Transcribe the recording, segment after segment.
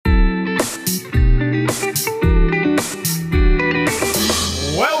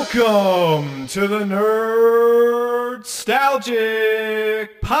Welcome to the Nerdstalgic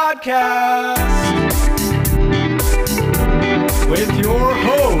podcast with your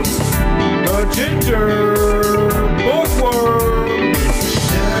host, the Ginger Bookworm.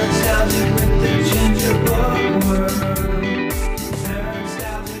 Nerdstalgic with the Ginger Bookworm.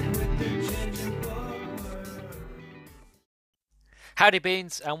 Nerdstalgic with the Ginger Bookworm. Howdy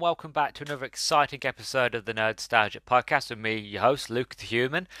beans, and welcome back to another exciting episode of the Nerdstalgic podcast with me, your host, Luke the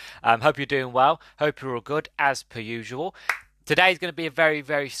Human. Hope you're doing well. Hope you're all good, as per usual. Today is going to be a very,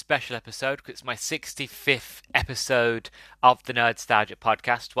 very special episode because it's my 65th episode of the Nerdstalgic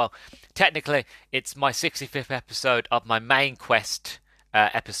podcast. Well, technically, it's my 65th episode of my main quest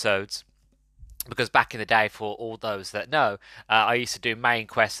episodes. Because back in the day, for all those that know, I used to do main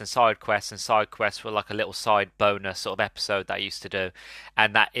quests, and side quests were like a little side bonus sort of episode that I used to do,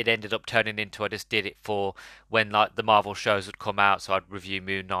 and that it ended up turning into I just did it for when like the Marvel shows would come out, so I'd review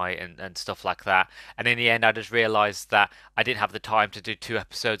Moon Knight and stuff like that. And in the end, I just realised that I didn't have the time to do 2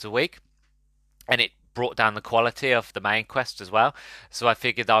 episodes a week, and it brought down the quality of the main quest as well. So I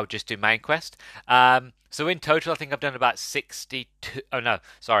figured I would just do main quest. So in total, I think I've done about 62. Oh no,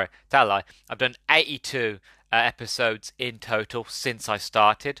 sorry, tell a lie. I've done 82 episodes in total since I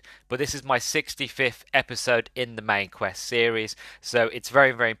started. But this is my 65th episode in the main quest series, so it's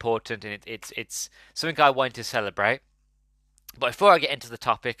very, very important, and it's something I want to celebrate. But before I get into the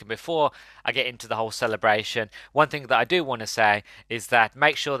topic and before I get into the whole celebration, one thing that I do want to say is that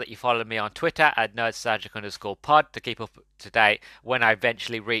make sure that you follow me on Twitter at Nerdstalgic_pod to keep up to date when I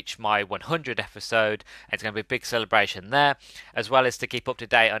eventually reach my 100th episode. It's going to be a big celebration there, as well as to keep up to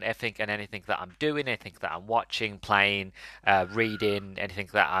date on everything and anything that I'm doing, anything that I'm watching, playing, reading, anything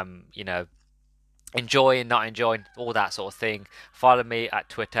that I'm, enjoying, not enjoying, all that sort of thing. Follow me at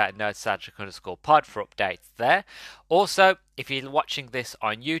Twitter at Nerdstalgic_pod for updates there. Also, if you're watching this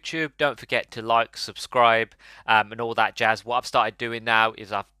on YouTube, don't forget to like, subscribe, and all that jazz. What I've started doing now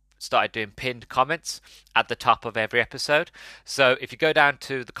is I've started doing pinned comments at the top of every episode. So if you go down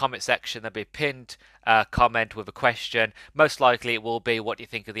to the comment section, there'll be a pinned comment with a question. Most likely it will be, what do you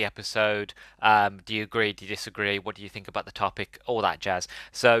think of the episode? Do you agree? Do you disagree? What do you think about the topic? All that jazz.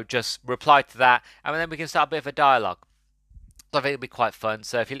 So just reply to that, and then we can start a bit of a dialogue. So I think it'll be quite fun.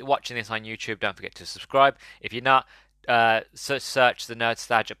 So if you're watching this on YouTube, don't forget to subscribe. If you're not, search the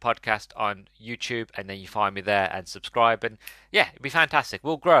Nerdstalgic podcast on YouTube, and then you find me there and subscribe, and yeah, it'd be fantastic.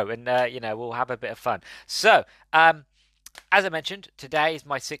 We'll grow, and we'll have a bit of fun. So as I mentioned, today is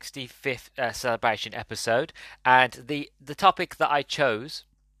my 65th celebration episode, and the topic that I chose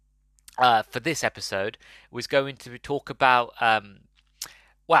for this episode was going to talk about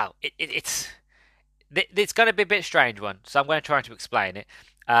it's going to be a bit strange one, so I'm going to try to explain it.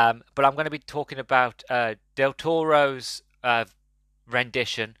 But I'm going to be talking about Del Toro's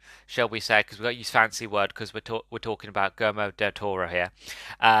rendition, shall we say, because we've got to use fancy word because we're talking about Guillermo del Toro here.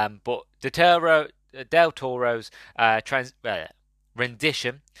 But Del Toro's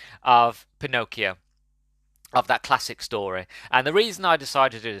rendition of Pinocchio, of that classic story. And the reason I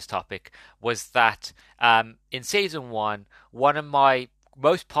decided to do this topic was that in season 1, one of my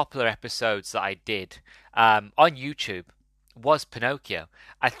most popular episodes that I did on YouTube was Pinocchio.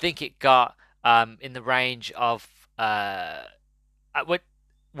 I think it got in the range of when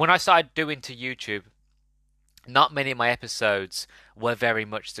I started doing to YouTube, not many of my episodes were very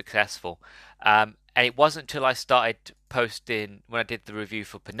much successful, and it wasn't until I started posting when I did the review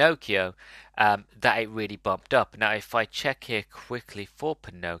for Pinocchio that it really bumped up. Now if I check here quickly for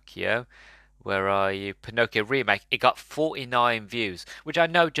Pinocchio, where are you? Pinocchio remake. It got 49 views, which I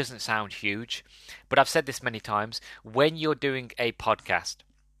know doesn't sound huge, but I've said this many times. When you're doing a podcast,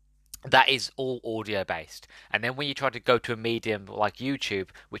 that is all audio based, and then when you try to go to a medium like YouTube,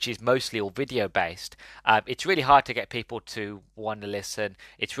 which is mostly all video based, it's really hard to get people to want to listen.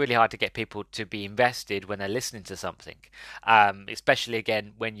 It's really hard to get people to be invested when they're listening to something, especially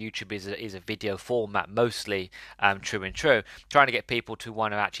again when YouTube is a video format mostly. True. Trying to get people to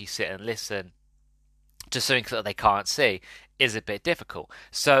want to actually sit and listen to something that they can't see is a bit difficult.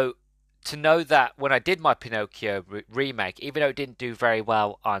 So to know that when I did my Pinocchio remake, even though it didn't do very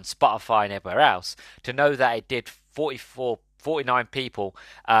well on Spotify and everywhere else, to know that it did 49 people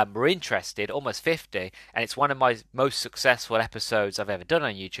were interested, almost 50, and it's one of my most successful episodes I've ever done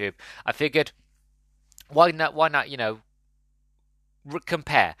on YouTube, I figured, why not,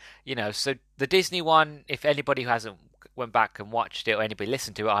 compare, so the Disney one, if anybody who hasn't went back and watched it or anybody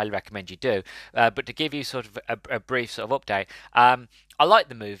listened to it, I highly recommend you do. But to give you sort of a brief sort of update, I liked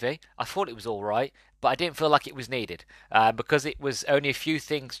the movie. I thought it was all right, but I didn't feel like it was needed because it was only a few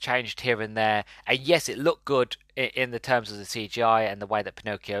things changed here and there. And yes, it looked good in the terms of the CGI and the way that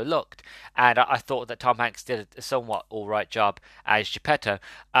Pinocchio looked. And I thought that Tom Hanks did a somewhat all right job as Geppetto.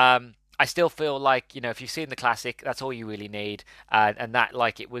 I still feel like, if you've seen the classic, that's all you really need, and that,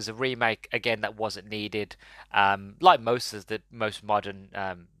 like, it was a remake again that wasn't needed. Like most of the most modern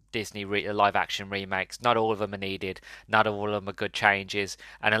Disney live action remakes, not all of them are needed, not all of them are good changes,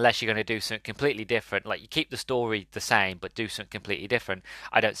 and unless you're going to do something completely different, like you keep the story the same but do something completely different,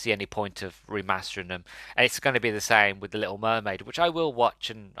 I don't see any point of remastering them. And it's going to be the same with The Little Mermaid, which I will watch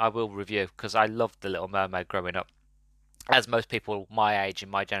and I will review because I loved The Little Mermaid growing up, as most people my age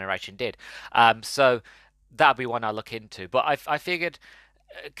and my generation did. So that'll be one I'll look into. But I figured,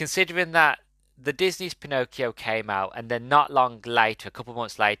 considering that the Disney's Pinocchio came out, and then not long later, a couple of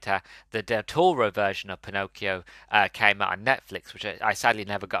months later, the Del Toro version of Pinocchio came out on Netflix, which I sadly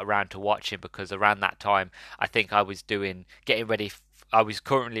never got around to watching because around that time I think I was getting ready. I was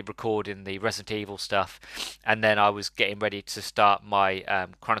currently recording the Resident Evil stuff, and then I was getting ready to start my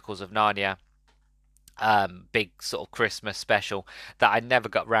Chronicles of Narnia big sort of Christmas special that I never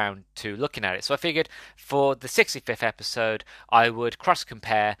got round to looking at it. So I figured for the 65th episode, I would cross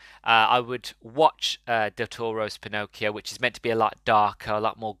compare. I would watch Del Toro's Pinocchio, which is meant to be a lot darker, a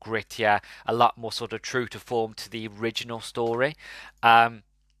lot more grittier, a lot more sort of true to form to the original story. That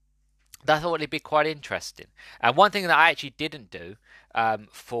I thought it'd be quite interesting. And one thing that I actually didn't do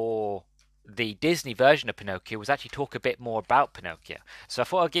for the Disney version of Pinocchio was actually talk a bit more about Pinocchio. So I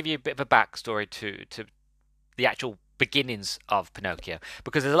thought I'd give you a bit of a backstory to the actual beginnings of Pinocchio,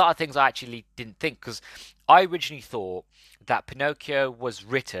 because there's a lot of things I actually didn't think, because I originally thought that Pinocchio was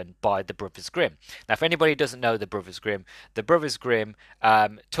written by the Brothers Grimm. Now, if anybody doesn't know the Brothers Grimm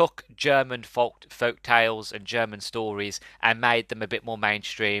took German folk tales and German stories and made them a bit more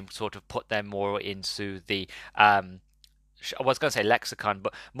mainstream, sort of put them more into the I was going to say lexicon,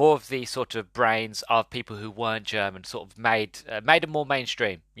 but more of the sort of brains of people who weren't German, sort of made them more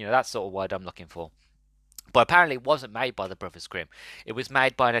mainstream. That's the sort of word I'm looking for. But apparently it wasn't made by the Brothers Grimm. It was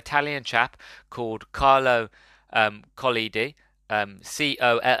made by an Italian chap called Carlo Collodi,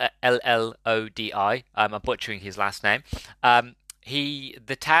 Collodi. I'm butchering his last name.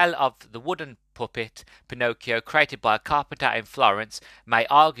 The tale of the wooden puppet Pinocchio, created by a carpenter in Florence, may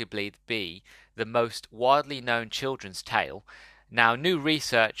arguably be the most widely known children's tale. Now, new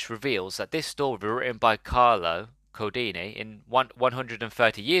research reveals that this story, written by Carlo Codini in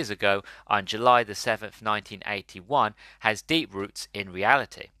 130 years ago on July the 7th, 1981, has deep roots in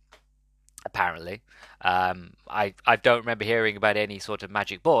reality. Apparently, I don't remember hearing about any sort of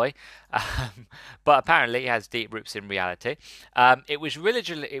magic boy, but apparently it has deep roots in reality. It was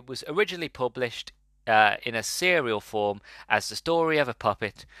originally published in a serial form as the story of a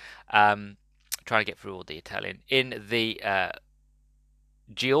puppet. Trying to get through all the Italian in the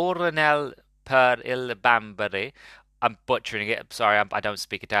Giornale per il Bambari. I'm butchering it. Sorry, I don't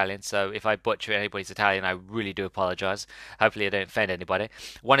speak Italian, so if I butcher anybody's Italian, I really do apologise. Hopefully I don't offend anybody.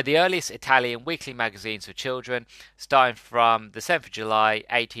 One of the earliest Italian weekly magazines for children, starting from the 7th of July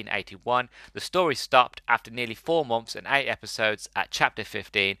 1881. The story stopped after nearly 4 months and 8 episodes at chapter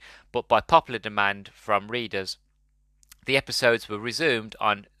 15, but by popular demand from readers, the episodes were resumed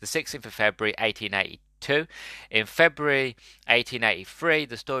on the 16th of February 1882. In February 1883,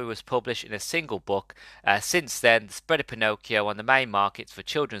 the story was published in a single book. Since then, the spread of Pinocchio on the main markets for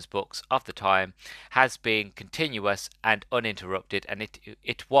children's books of the time has been continuous and uninterrupted, and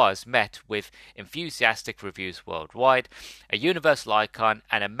it was met with enthusiastic reviews worldwide. A universal icon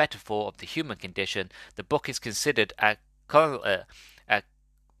and a metaphor of the human condition, the book is considered a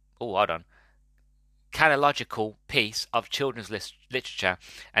chronological piece of children's literature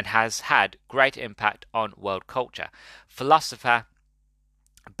and has had great impact on world culture. Philosopher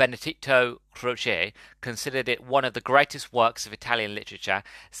Benedetto Croce considered it one of the greatest works of Italian literature.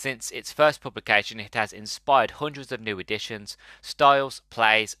 Since its first publication, it has inspired hundreds of new editions, styles,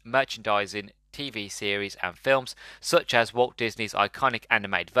 plays, merchandising, TV series and films, such as Walt Disney's iconic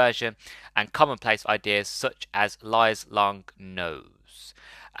animated version, and commonplace ideas such as Liar's Long Nose.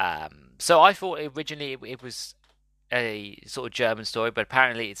 So I thought originally it was a sort of German story, but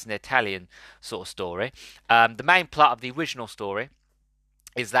apparently it's an Italian sort of story. The main plot of the original story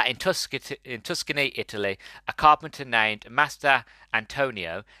is that in Tuscany, Italy, a carpenter named Master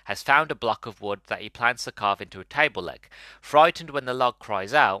Antonio has found a block of wood that he plans to carve into a table leg. Frightened when the log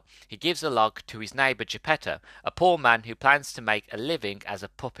cries out, he gives the log to his neighbour Geppetto, a poor man who plans to make a living as a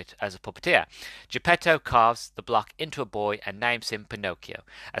puppeteer. Geppetto carves the block into a boy and names him Pinocchio.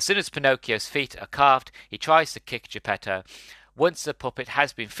 As soon as Pinocchio's feet are carved, he tries to kick Geppetto. Once the puppet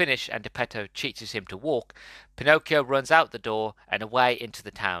has been finished and Geppetto teaches him to walk, Pinocchio runs out the door and away into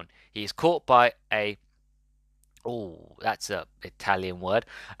the town. He is caught by a that's a Italian word.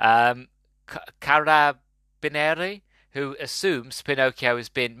 Carabinieri, who assumes Pinocchio has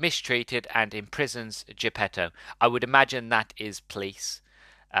been mistreated and imprisons Geppetto. I would imagine that is police.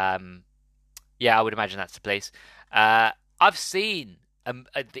 Yeah, I would imagine that's the police. I've seen an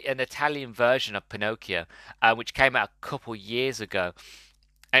Italian version of Pinocchio, which came out a couple years ago,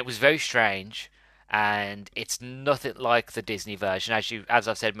 and it was very strange. And it's nothing like the Disney version. As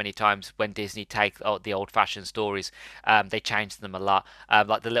I've said many times, when Disney take the old-fashioned stories, they change them a lot.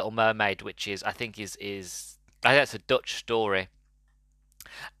 Like the Little Mermaid, which I think I think that's a Dutch story.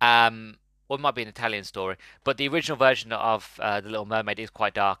 Or it might be an Italian story, but the original version of the Little Mermaid is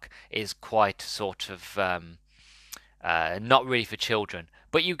quite dark, is quite sort of not really for children.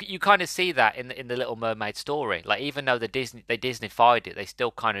 But you kind of see that in the Little Mermaid story. Like even though they Disneyfied it, they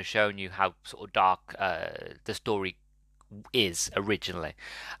still kind of shown you how sort of dark the story is originally.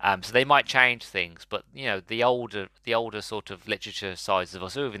 So they might change things, but the older sort of literature sides of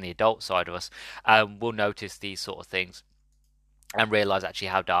us, or even the adult side of us, will notice these sort of things and realize actually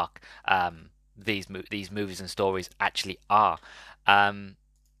how dark these movies and stories actually are.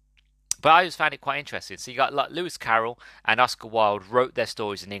 But I just found it quite interesting. So you got like Lewis Carroll and Oscar Wilde wrote their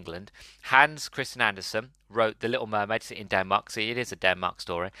stories in England. Hans Christian Andersen wrote The Little Mermaid in Denmark. So it is a Denmark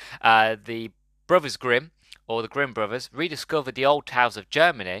story. The Brothers Grimm, or the Grimm brothers, rediscovered the old tales of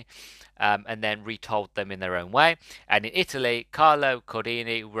Germany and then retold them in their own way. And in Italy, Carlo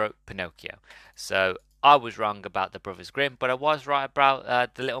Cordini wrote Pinocchio. So I was wrong about the Brothers Grimm, but I was right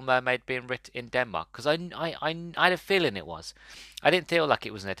about the Little Mermaid being written in Denmark, because I had a feeling it was. I didn't feel like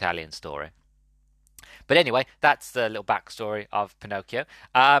it was an Italian story. But anyway, that's the little backstory of Pinocchio.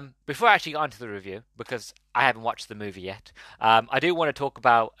 Before I actually get onto the review, because I haven't watched the movie yet, I do want to talk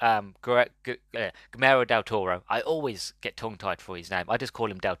about Guillermo del Toro. I always get tongue-tied for his name. I just call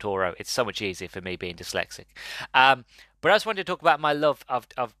him Del Toro. It's so much easier for me being dyslexic. But I just wanted to talk about my love of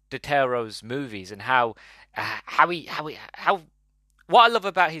Del Toro's movies and how what I love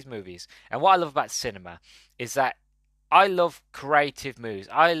about his movies and what I love about cinema is that I love creative movies.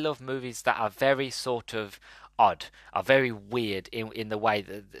 I love movies that are very sort of odd, are very weird in the way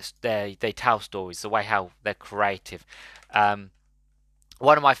that they tell stories, the way how they're creative.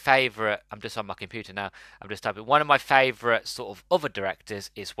 One of my favourite, I'm just on my computer now, I'm just typing, one of my favourite sort of other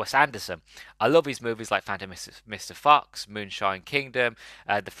directors is Wes Anderson. I love his movies like Phantom Mr. Fox, Moonshine Kingdom,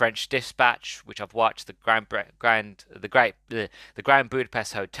 The French Dispatch, which I've watched, the Grand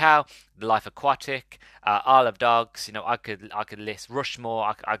Budapest Hotel, The Life Aquatic, Isle of Dogs. I could list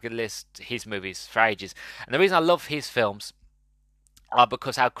Rushmore, I could list his movies for ages. And the reason I love his films are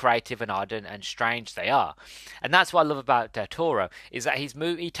because how creative and odd and strange they are, and that's what I love about Del Toro is that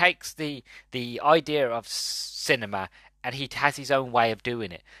he takes the idea of cinema and he has his own way of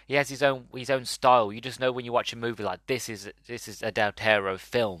doing it. He has his own style. You just know when you watch a movie like this is a Del Toro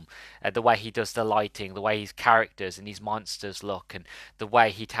film. The way he does the lighting, the way his characters and his monsters look, and the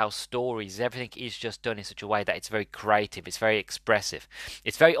way he tells stories. Everything is just done in such a way that it's very creative. It's very expressive.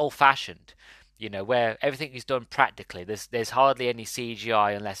 It's very old-fashioned. Where everything is done practically. There's hardly any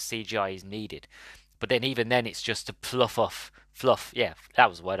CGI unless CGI is needed. But then even then it's just to fluff, yeah, that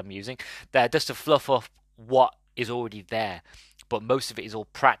was the word I'm using. Just to fluff off what is already there. But most of it is all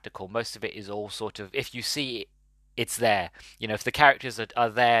practical. Most of it is all sort of, if you see it, it's there. If the characters are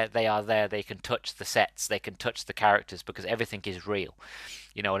there, they are there. They can touch the sets. They can touch the characters because everything is real.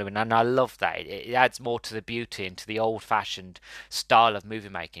 You know what I mean? And I love that. It adds more to the beauty and to the old-fashioned style of movie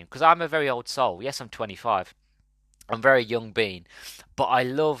making. Because I'm a very old soul. Yes, I'm 25. I'm very young being. But I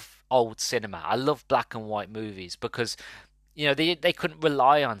love old cinema. I love black and white movies because, they couldn't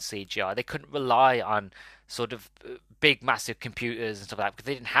rely on CGI. They couldn't rely on sort of big, massive computers and stuff like that because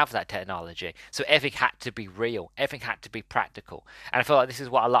they didn't have that technology. So everything had to be real. Everything had to be practical. And I feel like this is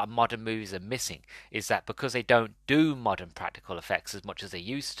what a lot of modern movies are missing, is that because they don't do modern practical effects as much as they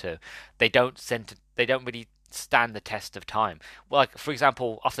used to, they don't really stand the test of time. Well, like, for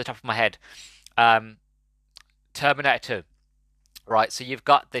example, off the top of my head, Terminator 2. Right, so you've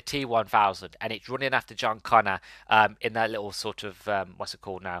got the T-1000 and it's running after John Connor in that little sort of, what's it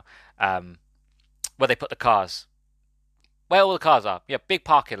called now? Where they put the cars. Where all the cars are. Yeah, big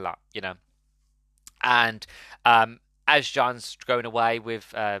parking lot, And as John's going away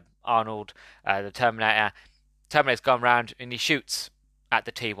with Arnold, the Terminator's gone round and he shoots at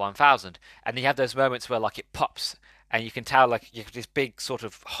the T-1000. And you have those moments where, like, it pops and you can tell, like, you have this big sort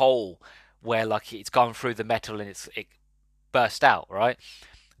of hole where, like, it's gone through the metal and it burst out, right?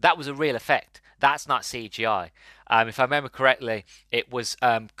 That was a real effect. That's not CGI. If I remember correctly, it was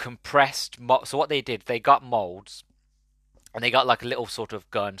compressed. So what they did, they got molds and they got like a little sort of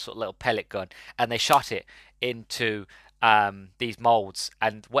gun, sort of little pellet gun, and they shot it into these molds,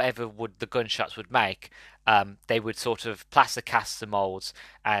 and whatever would the gunshots would make, they would sort of plaster cast the molds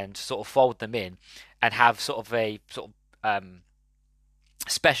and sort of fold them in, and have sort of a sort of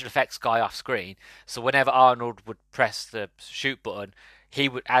special effects guy off screen. So whenever Arnold would press the shoot button, he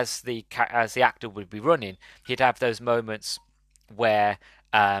would, as the actor would be running, he'd have those moments where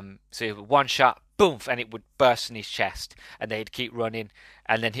so one shot, boom, and it would burst in his chest, and they'd keep running,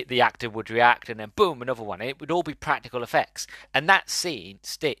 and then the actor would react, and then boom, another one. And it would all be practical effects, and that scene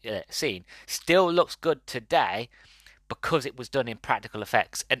still looks good today because it was done in practical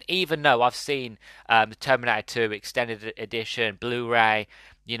effects. And even though I've seen the Terminator 2 extended edition, Blu-ray,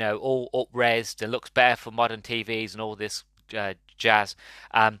 all up-resed, it looks better for modern TVs and all this jazz,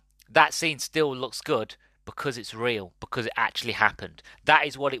 that scene still looks good because it's real, because it actually happened. That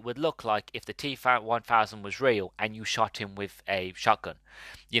is what it would look like if the T-1000 was real and you shot him with a shotgun.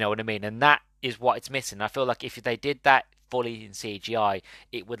 You know what I mean? And that is what it's missing. I feel like if they did that fully in CGI,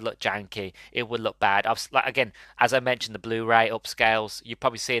 it would look janky, it would look bad. Again, as I mentioned, the Blu-ray upscales, you've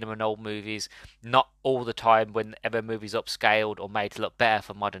probably seen them in old movies. Not all the time whenever a movie's upscaled or made to look better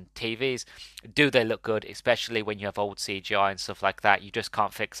for modern TVs do they look good, especially when you have old CGI and stuff like that. You just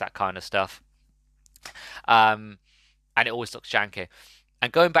can't fix that kind of stuff. And it always looks janky.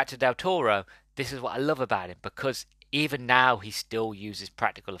 And going back to Del Toro, this is what I love about him, because even now he still uses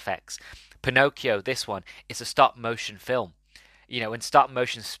practical effects. Pinocchio, this one, is a stop motion film. And stop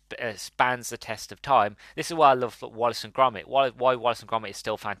motion spans the test of time. This is why I love Wallace and Gromit. Why Wallace and Gromit is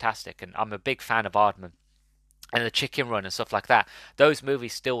still fantastic, and I'm a big fan of Aardman and the Chicken Run and stuff like that. Those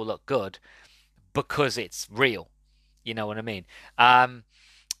movies still look good because it's real. You know what I mean?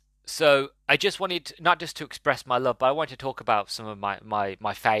 So I just wanted not just to express my love, but I wanted to talk about some of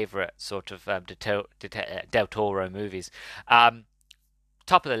my favourite sort of Del Toro movies.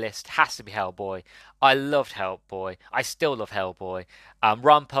 Top of the list has to be Hellboy. I loved Hellboy. I still love Hellboy.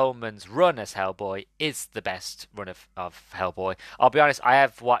 Ron Perlman's run as Hellboy is the best run of Hellboy. I'll be honest, I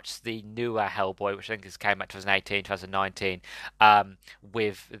have watched the newer Hellboy, which I think came out 2018, 2019,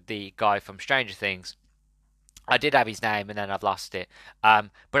 with the guy from Stranger Things. I did have his name and then I've lost it.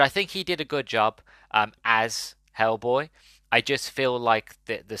 But I think he did a good job as Hellboy. I just feel like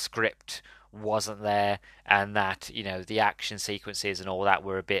the script wasn't there, and that the action sequences and all that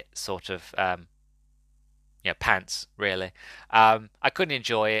were a bit sort of pants really. I couldn't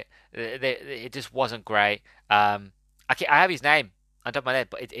enjoy it. It just wasn't great. I have his name on top of my head,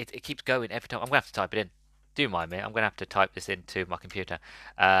 but it keeps going every time. I'm gonna have to type it in. Do you mind me? I'm gonna have to type this into my computer.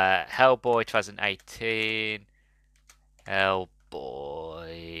 Hellboy 2018. Hellboy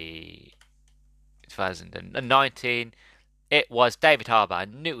 2019. It was David Harbour. I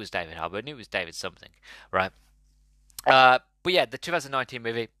knew it was David Harbour. I knew it was David something, right? But yeah, the 2019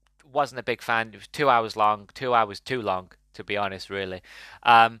 movie, wasn't a big fan. It was 2 hours long. 2 hours too long, to be honest, really.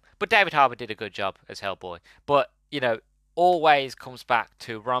 But David Harbour did a good job as Hellboy. But always comes back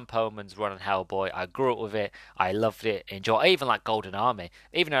to Ron Perlman's run on Hellboy. I grew up with it. I loved it. I even like Golden Army.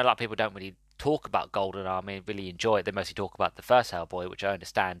 Even though a lot of people don't really talk about Golden Army and really enjoy it, they mostly talk about the first Hellboy, which I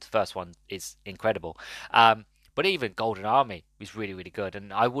understand. The first one is incredible. But even Golden Army was really, really good,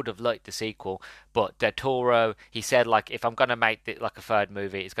 and I would have liked the sequel. But Del Toro, he said, like, if I'm gonna make it like a third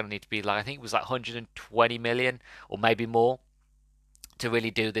movie, it's gonna need to be like, I think it was like 120 million or maybe more to really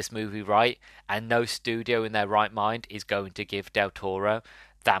do this movie right. And no studio in their right mind is going to give Del Toro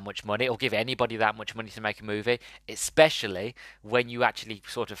that much money, or give anybody that much money to make a movie, especially when you actually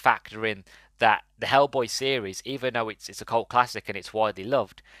sort of factor in that the Hellboy series, even though it's a cult classic and it's widely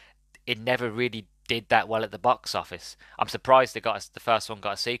loved, it never really did that well at the box office. I'm surprised the first one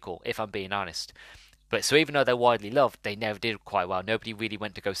got a sequel, if I'm being honest. But so even though they're widely loved, they never did quite well. Nobody really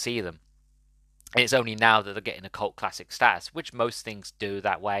went to go see them. And it's only now that they're getting a cult classic status, which most things do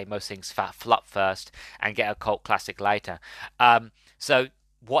that way. Most things flop first and get a cult classic later. So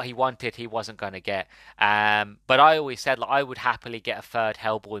what he wanted, he wasn't going to get. But I always said, like, I would happily get a third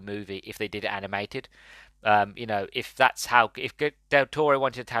Hellboy movie if they did it animated. If that's how, if Del Toro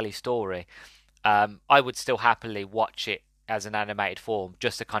wanted to tell his story, I would still happily watch it as an animated form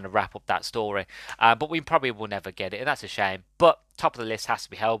just to kind of wrap up that story. But we probably will never get it, and that's a shame. But top of the list has to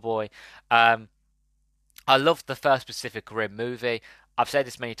be Hellboy. I love the first Pacific Rim movie. I've said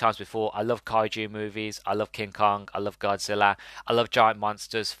this many times before. I love kaiju movies. I love King Kong. I love Godzilla. I love giant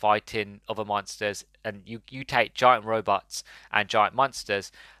monsters fighting other monsters. And you take giant robots and giant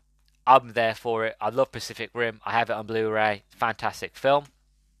monsters, I'm there for it. I love Pacific Rim. I have it on Blu-ray. Fantastic film.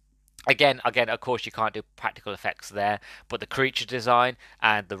 Again, of course, you can't do practical effects there, but the creature design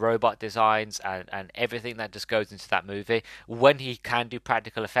and the robot designs and everything that just goes into that movie, when he can do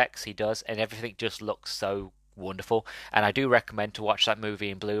practical effects, he does, and everything just looks so wonderful. And I do recommend to watch that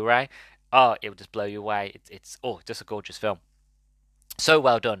movie in Blu-ray. Oh, it will just blow you away. It's just a gorgeous film. So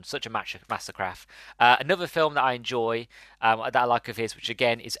well done, such a mastercraft. Another film that I enjoy, that I like of his, which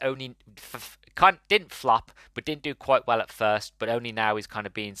again is only didn't flop, but didn't do quite well at first, but only now is kind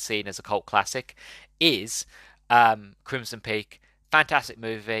of being seen as a cult classic, is Crimson Peak. Fantastic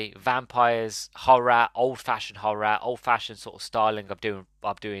movie, vampires, horror, old fashioned sort of styling of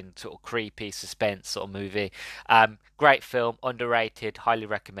doing sort of creepy suspense sort of movie. Great film, underrated, highly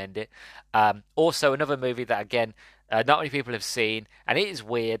recommend it. Also another movie that again not many people have seen, and it is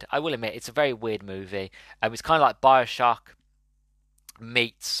weird. I will admit, it's a very weird movie. It's kind of like Bioshock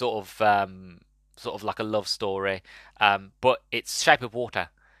meets sort of like a love story, but it's Shape of Water.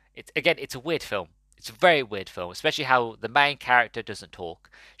 It's a weird film. It's a very weird film, especially how the main character doesn't talk;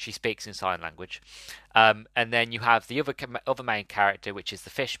 she speaks in sign language. And then you have the other main character, which is the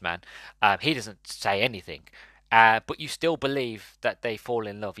fishman. He doesn't say anything, but you still believe that they fall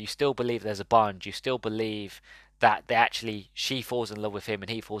in love. You still believe there's a bond. You still believe that she falls in love with him and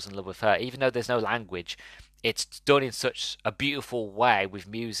he falls in love with her, even though there's no language. It's done in such a beautiful way with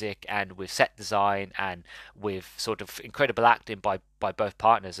music and with set design and with sort of incredible acting by both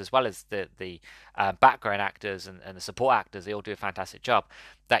partners, as well as the background actors and the support actors. They all do a fantastic job.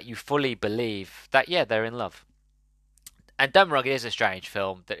 That you fully believe that, yeah, they're in love. And don't get me wrong, it is a strange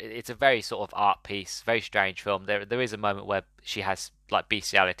film. It's a very sort of art piece, very strange film. There is a moment where she has like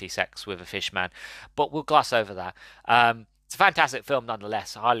bestiality sex with a fishman, but we'll gloss over that. It's a fantastic film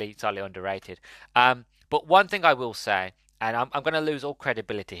nonetheless, highly underrated. But one thing I will say, and I'm going to lose all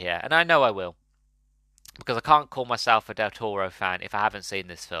credibility here, and I know I will, because I can't call myself a Del Toro fan if I haven't seen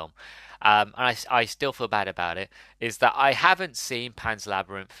this film, and I still feel bad about it, is that I haven't seen Pan's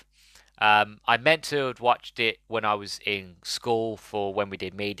Labyrinth. I meant to have watched it when I was in school for when we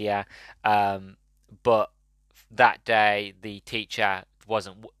did media, but that day the teacher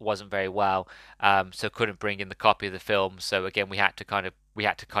wasn't very well, so couldn't bring in the copy of the film. So again, we had to kind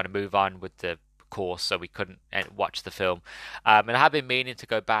of move on with the course, so we couldn't watch the film. And I have been meaning to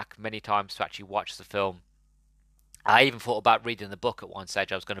go back many times to actually watch the film. I even thought about reading the book at one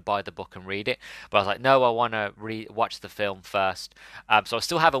stage. I was going to buy the book and read it, but I was like, no, I want to watch the film first. So I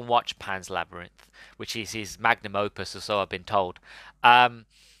still haven't watched Pan's Labyrinth, which is his magnum opus, or so I've been told. Um,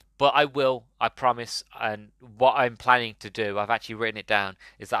 but I will, I promise. And what I'm planning to do, I've actually written it down,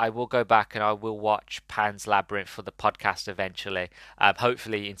 is that I will go back and I will watch Pan's Labyrinth for the podcast eventually.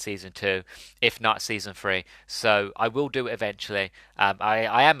 Hopefully in season two, if not season three. So I will do it eventually.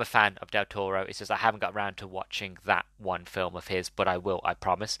 I am a fan of Del Toro. It's just I haven't got around to watching that one film of his, but I will, I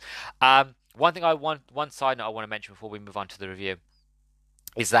promise. One side note I want to mention before we move on to the review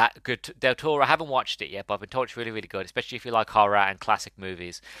is that good Del Toro. I haven't watched it yet, but I've been told it's really, really good, especially if you like horror and classic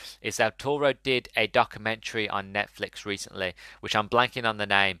movies. Is Del Toro did a documentary on Netflix recently, which I'm blanking on the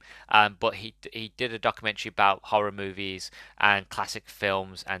name, but he did a documentary about horror movies and classic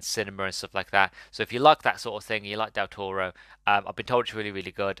films and cinema and stuff like that. So if you like that sort of thing, you like Del Toro, I've been told it's really,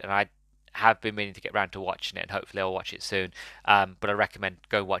 really good, and I have been meaning to get around to watching it, and hopefully I'll watch it soon. But I recommend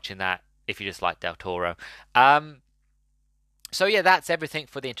go watching that if you just like Del Toro. So yeah, that's everything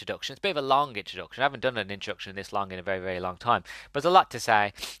for the introduction. It's a bit of a long introduction. I haven't done an introduction this long in a very, very long time. But there's a lot to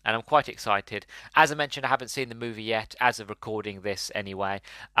say, and I'm quite excited. As I mentioned, I haven't seen the movie yet, as of recording this anyway.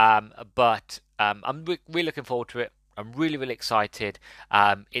 But I'm really looking forward to it. I'm really, really excited.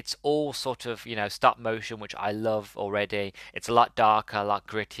 It's all sort of, stop motion, which I love already. It's a lot darker, a lot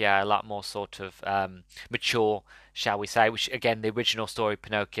grittier, a lot more sort of mature, shall we say. Which, again, the original story,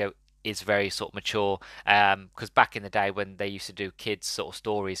 Pinocchio, is very sort of mature, because back in the day when they used to do kids sort of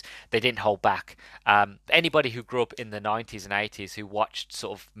stories, they didn't hold back. Anybody who grew up in the 90s and 80s who watched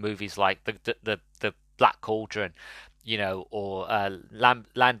sort of movies like the Black Cauldron, or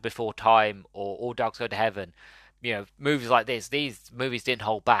Land Before Time, or All Dogs Go to Heaven, movies like this, these movies didn't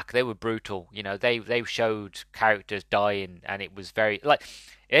hold back. They were brutal. They showed characters dying, and it was very like,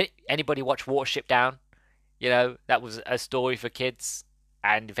 anybody watch Watership Down? That was a story for kids.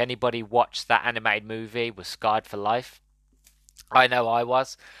 And if anybody watched that animated movie, was scarred for life. I know I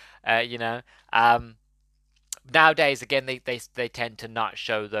was. You know. Nowadays, again, they tend to not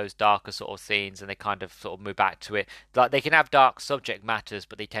show those darker sort of scenes, and they kind of sort of move back to it. Like, they can have dark subject matters,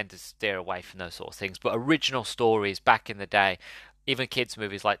 but they tend to steer away from those sort of things. But original stories back in the day, even kids'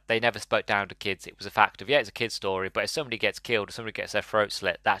 movies, like they never spoke down to kids. It was a fact of, yeah, it's a kid's story, but if somebody gets killed or somebody gets their throat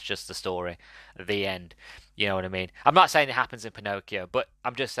slit, that's just the story, the end. You know what I mean? I'm not saying it happens in Pinocchio, but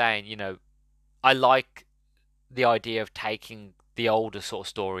I'm just saying, I like the idea of taking the older sort of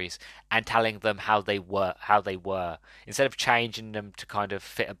stories and telling them how they were instead of changing them to kind of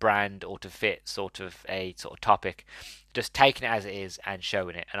fit a brand or to fit sort of a sort of topic, just taking it as it is and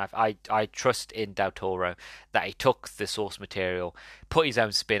showing it. And I trust in Del Toro that he took the source material, put his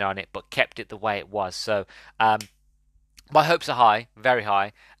own spin on it, but kept it the way it was. So my hopes are high, very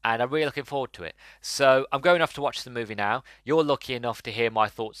high, and I'm really looking forward to it. So I'm going off to watch the movie now. You're lucky enough to hear my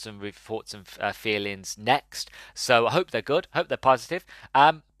thoughts and feelings next. So I hope they're good, hope they're positive.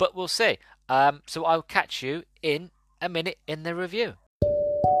 But we'll see. So I'll catch you in a minute in the review.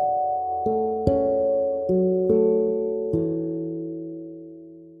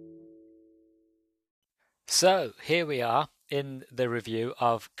 So here we are in the review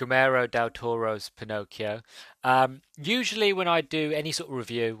of Guillermo del Toro's Pinocchio. Usually, when I do any sort of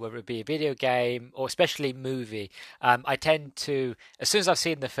review, whether it be a video game or especially movie, I tend to, as soon as I've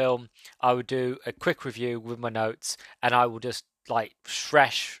seen the film, I would do a quick review with my notes, and I will just like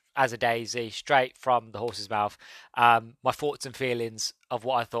fresh as a daisy, straight from the horse's mouth, my thoughts and feelings of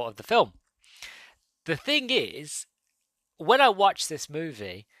what I thought of the film. The thing is, when I watched this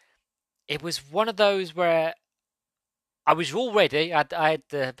movie, it was one of those where I was all ready. I had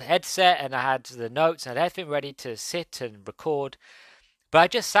the headset and I had the notes and everything ready to sit and record. But I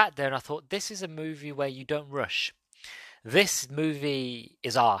just sat there and I thought, this is a movie where you don't rush. This movie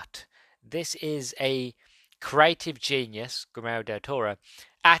is art. This is a creative genius, Guillermo del Toro,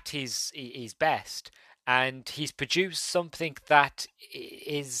 at his best. And he's produced something that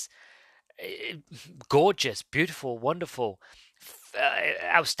is gorgeous, beautiful, wonderful,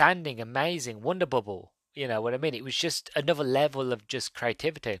 outstanding, amazing, wonder bubble. You know what I mean? It was just another level of just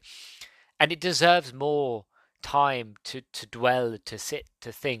creativity, and it deserves more time to dwell, to sit,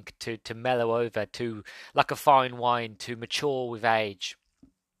 to think, to mellow over, to like a fine wine, to mature with age,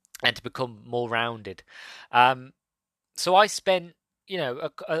 and to become more rounded. Um, so I spent,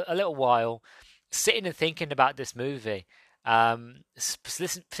 a little while sitting and thinking about this movie,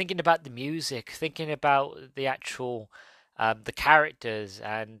 thinking about the music, thinking about the actual, the characters,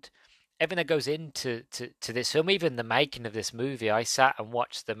 and everything that goes into to this film, even the making of this movie. I sat and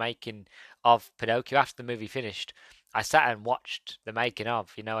watched the making of Pinocchio after the movie finished. I sat and watched the making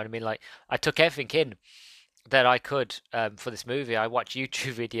of, you know what I mean? Like I took everything in that I could for this movie. I watched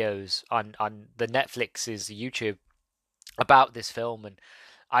YouTube videos on the Netflix's YouTube about this film, and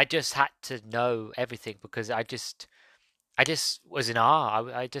I just had to know everything because I just was in awe.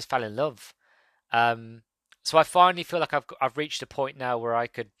 I just fell in love. Um, so I finally feel like I've reached a point now where I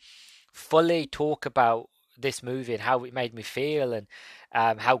could fully talk about this movie and how it made me feel, and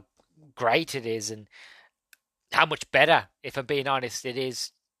how great it is, and how much better, if I'm being honest, it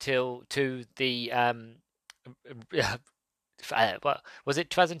is till to the what was it,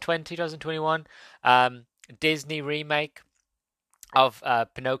 2020, 2021 Disney remake of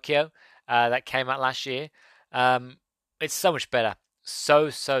Pinocchio that came out last year. Um, it's so much better, so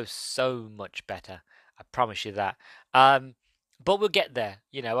much better. I promise you that. But we'll get there.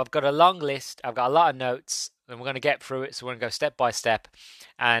 I've got a long list. I've got a lot of notes, and we're going to get through it. So we're going to go step by step,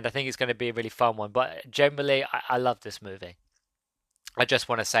 and I think it's going to be a really fun one. But generally, I love this movie. I just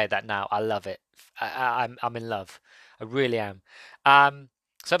want to say that now. I love it. I'm in love. I really am.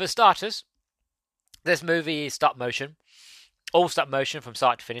 So for starters, this movie is stop motion, all stop motion from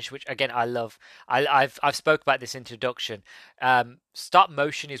start to finish, which again I love. I've spoke about this introduction. Stop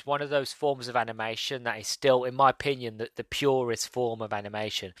motion is one of those forms of animation that is still, in my opinion, the purest form of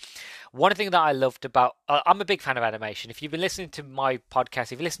animation. One thing that I loved about, I'm a big fan of animation. If you've been listening to my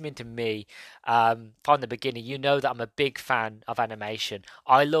podcast, if you're listening to me from the beginning, you know that I'm a big fan of animation.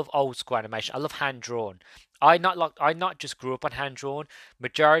 I love old school animation. I love hand drawn. I not just grew up on hand drawn.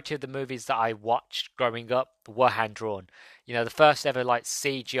 Majority of the movies that I watched growing up were hand drawn. The first ever like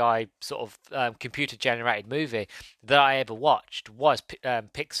CGI sort of computer generated movie that I ever watched was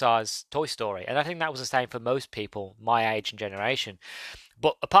Pixar's Toy Story, and I think that was the same for most people my age and generation.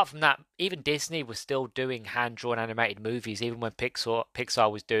 But apart from that, even Disney was still doing hand drawn animated movies, even when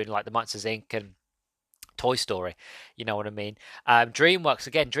Pixar was doing like the Monsters Inc. and Toy Story. You know what I mean?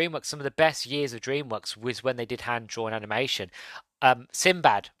 DreamWorks, some of the best years of DreamWorks was when they did hand drawn animation.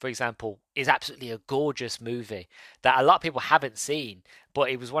 Sinbad, for example, is absolutely a gorgeous movie that a lot of people haven't seen, but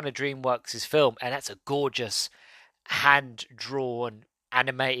it was one of DreamWorks' film, and that's a gorgeous hand drawn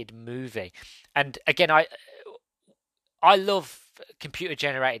animated movie. And again, I love computer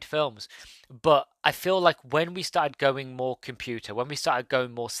generated films. But I feel like when we started going more computer, when we started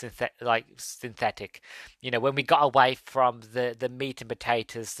going more synthetic, when we got away from the meat and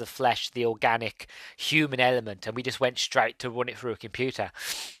potatoes, the flesh, the organic human element, and we just went straight to run it through a computer,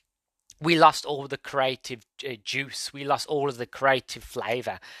 we lost all the creative juice. We lost all of the creative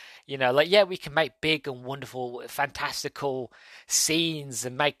flavor. Yeah, we can make big and wonderful, fantastical scenes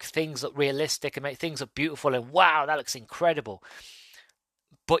and make things look realistic and make things look beautiful and wow, that looks incredible.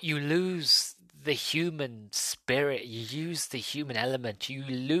 But you lose the human spirit, you use the human element, you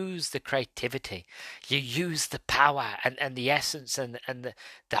lose the creativity, you use the power and the essence and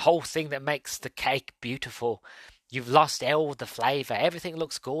the whole thing that makes the cake beautiful. You've lost all the flavor. Everything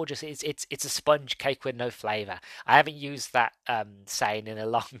looks gorgeous. It's a sponge cake with no flavor. I haven't used that saying in a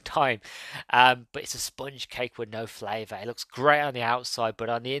long time, but it's a sponge cake with no flavor. It looks great on the outside, but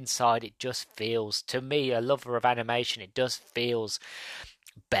on the inside, it just feels, to me, a lover of animation, it just feels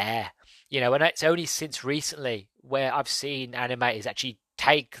bare. And it's only since recently where I've seen animators actually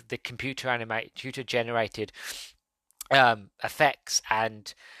take the computer generated effects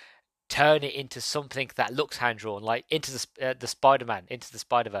and turn it into something that looks hand drawn, like into the Spider-Man, Into the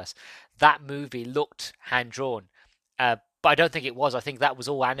Spider-Verse. That movie looked hand drawn, but I don't think it was. I think that was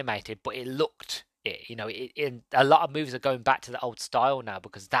all animated, but it looked it. In a lot of movies are going back to the old style now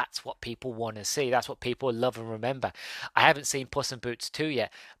because that's what people want to see. That's what people love and remember. I haven't seen Puss in Boots 2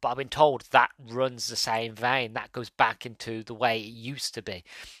 yet, but I've been told that runs the same vein. That goes back into the way it used to be,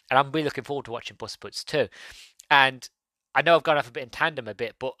 and I'm really looking forward to watching Puss in Boots 2. And I know I've gone off a bit in tandem a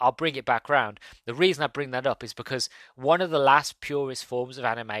bit, but I'll bring it back round. The reason I bring that up is because one of the last purest forms of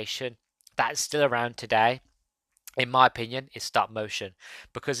animation that's still around today, in my opinion, is stop motion.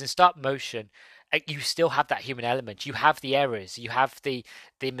 Because in stop motion, you still have that human element. You have the errors, you have the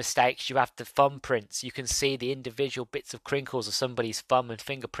mistakes, you have the thumbprints. You can see the individual bits of crinkles of somebody's thumb and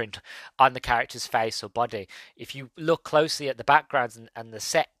fingerprint on the character's face or body. If you look closely at the backgrounds and the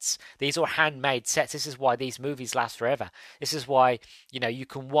sets, these are handmade sets. This is why these movies last forever. This is why you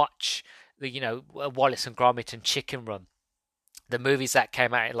can watch the Wallace and Gromit and Chicken Run, the movies that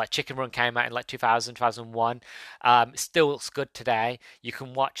came out, like Chicken Run came out in like 2000, 2001. Still looks good today. You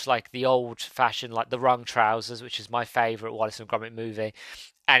can watch like the old fashioned, like The Wrong Trousers, which is my favorite Wallace and Gromit movie,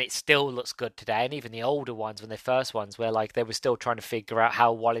 and it still looks good today. And even the older ones, when the first ones, where like they were still trying to figure out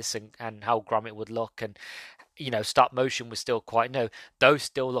how Wallace and how Gromit would look, and stop motion was still quite new. Those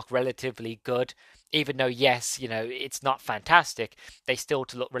still look relatively good, even though yes, it's not fantastic. They still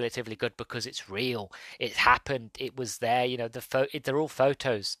to look relatively good because it's real. It happened. It was there. They're all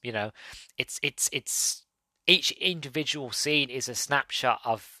photos. It's each individual scene is a snapshot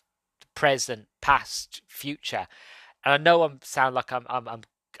of present, past, future. And I know I'm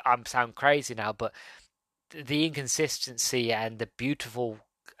sound crazy now, but the inconsistency and the beautiful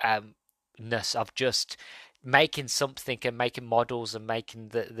ness of just making something and making models and making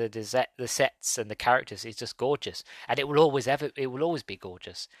the sets and the characters is just gorgeous, and it will always be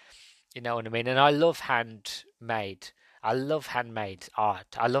gorgeous. You know what I mean? And I love handmade. I love handmade art.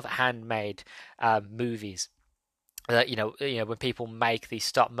 I love handmade movies. When people make these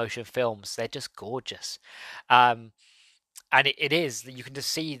stop motion films, they're just gorgeous. And it is, you can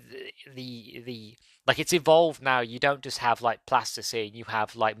just see the like, it's evolved now. You don't just have like plasticine, you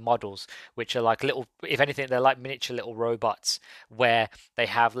have like models which are like little, if anything, they're like miniature little robots where they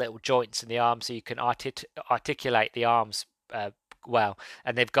have little joints in the arms so you can articulate the arms well,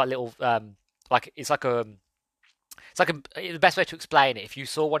 and they've got little like the best way to explain it, if you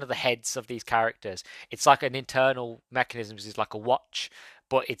saw one of the heads of these characters, it's like an internal mechanism, it's like a watch,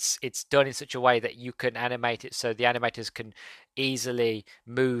 but it's done in such a way that you can animate it so the animators can easily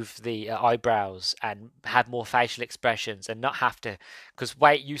move the eyebrows and have more facial expressions and not have to, because the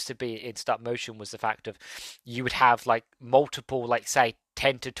way it used to be in stop motion was the fact of you would have like multiple, like say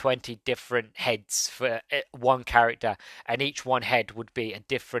 10 to 20 different heads for one character, and each one head would be a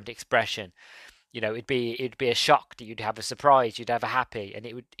different expression. It'd be a shock, you'd have a surprise, you'd have a happy,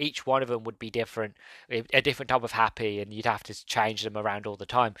 and each one of them would be different, a different type of happy, and you'd have to change them around all the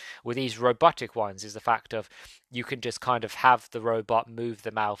time. With these robotic ones is the fact of you can just kind of have the robot move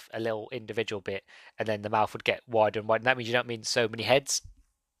the mouth a little individual bit, and then the mouth would get wider and wider. And that means you don't mean so many heads.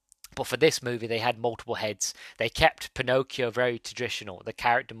 But for this movie, they had multiple heads. They kept Pinocchio very traditional. The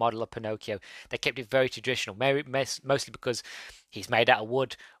character model of Pinocchio, they kept it very traditional, mostly because he's made out of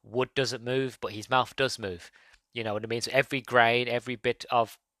wood. Wood doesn't move, but his mouth does move. You know what I mean? So every grain, every bit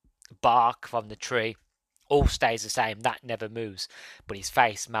of bark from the tree all stays the same. That never moves. But his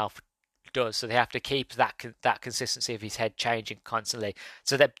face, mouth does. So they have to keep that consistency of his head changing constantly.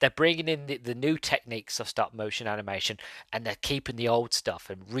 So they're bringing in the new techniques of stop motion animation, and they're keeping the old stuff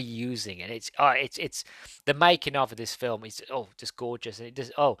and reusing it. It's the making of this film is just gorgeous, and it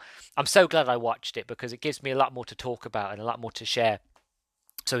just I'm so glad I watched it because it gives me a lot more to talk about and a lot more to share.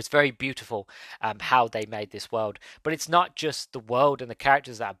 So it's very beautiful how they made this world, but it's not just the world and the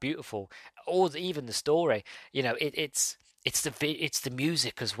characters that are beautiful, or even the story. It's the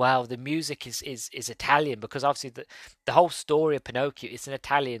music as well. The music is Italian because obviously the whole story of Pinocchio is an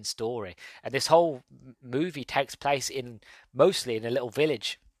Italian story, and this whole movie takes place mostly in a little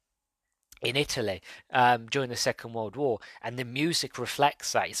village in Italy during the Second World War, and the music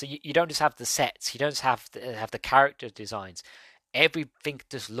reflects that. So you don't just have the sets, you don't just have the character designs. Everything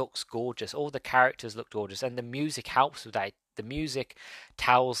just looks gorgeous. All the characters look gorgeous, and the music helps with that. The music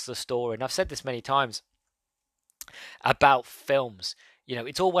tells the story, and I've said this many times about films.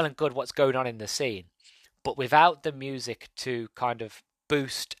 It's all well and good what's going on in the scene, but without the music to kind of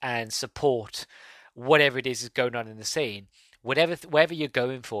boost and support whatever it is going on in the scene, whatever you're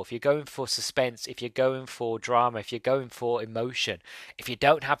going for, if you're going for suspense, if you're going for drama, if you're going for emotion, if you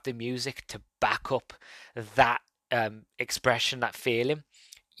don't have the music to back up that expression, that feeling,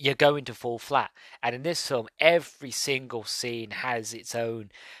 you're going to fall flat. And in this film, every single scene has its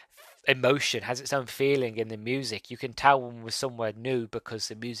own emotion, has its own feeling in the music. You can tell when we're somewhere new because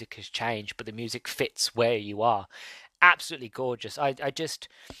the music has changed, but the music fits where you are. Absolutely gorgeous. I just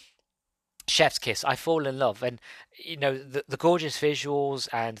chef's kiss. I fall in love, and the gorgeous visuals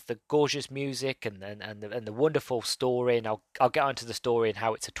and the gorgeous music and the wonderful story. And I'll get onto the story and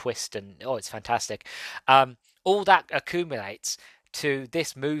how it's a twist, and it's fantastic. All that accumulates to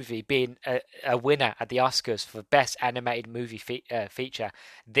this movie being a winner at the Oscars for Best Animated Movie feature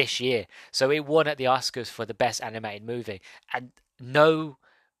this year. So it won at the Oscars for the Best Animated Movie, and no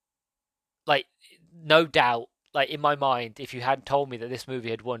doubt, like in my mind, if you hadn't told me that this movie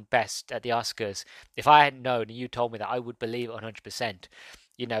had won Best at the Oscars, if I hadn't known and you told me that, I would believe it 100%.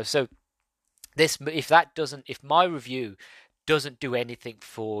 So if my review doesn't do anything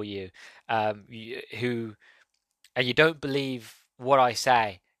for you, and you don't believe what I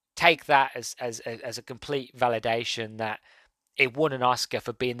say, take that as a complete validation that it won an Oscar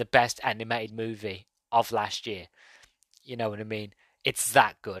for being the best animated movie of last year. You know what I mean? It's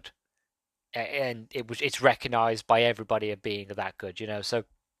that good, and it's recognized by everybody as being that good. So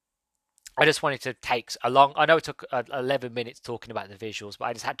I just wanted to take a long. I know it took 11 minutes talking about the visuals, but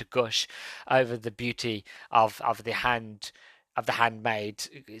I just had to gush over the beauty of the handmade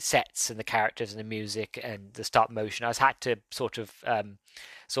sets and the characters and the music and the stop motion. I just had to sort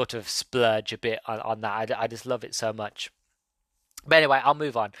of splurge a bit on that. I just love it so much. But anyway, I'll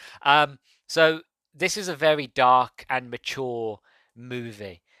move on. So this is a very dark and mature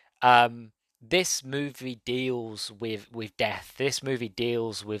movie. This movie deals with death. This movie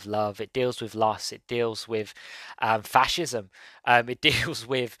deals with love. It deals with loss. It deals with fascism. It deals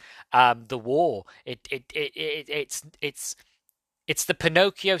with the war. It's the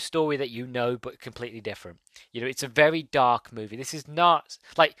Pinocchio story that but completely different. It's a very dark movie. This is not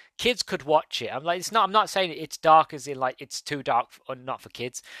like kids could watch it. I'm not saying it's dark as in like it's too dark or not for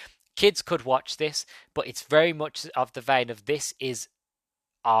kids. Kids could watch this, but it's very much of the vein of this is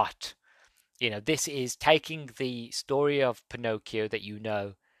art. This is taking the story of Pinocchio that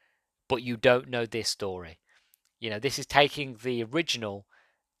but you don't know this story. This is taking the original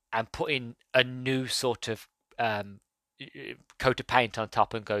and putting a new sort of coat of paint on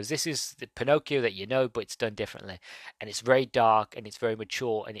top and goes, this is the Pinocchio that but it's done differently. And it's very dark and it's very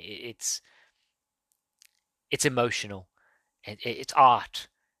mature and it's emotional. It's art.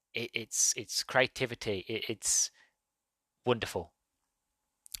 It's creativity. It's wonderful.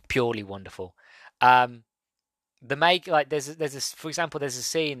 Purely wonderful. For example, there's a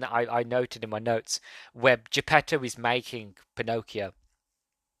scene that I noted in my notes where Geppetto is making Pinocchio.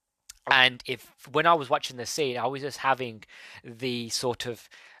 And when I was watching the scene, I was just having the sort of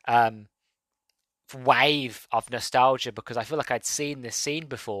wave of nostalgia because I feel like I'd seen this scene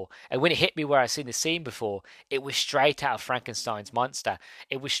before. And when it hit me where I'd seen the scene before, it was straight out of Frankenstein's monster.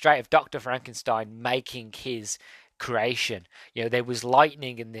 It was straight of Dr. Frankenstein making his creation. There was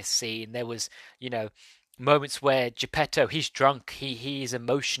lightning in this scene. There was, moments where Geppetto, he's drunk. He is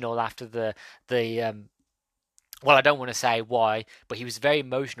emotional after the well, I don't want to say why, but he was very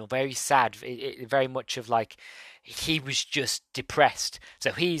emotional, very sad, very much of like he was just depressed.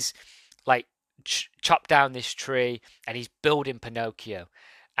 So he's like chopped down this tree and he's building Pinocchio.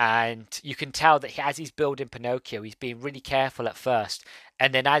 And you can tell that as he's building Pinocchio, he's being really careful at first.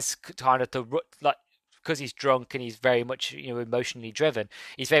 And then as kind of because he's drunk and he's very much emotionally driven.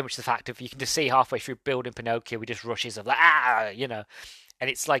 He's very much the fact of you can just see halfway through building Pinocchio, he just rushes of like and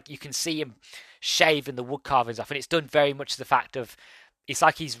it's like you can see him shaving the wood carvings off, and it's done very much the fact of it's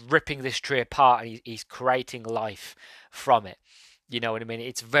like he's ripping this tree apart and he's creating life from it. You know what I mean?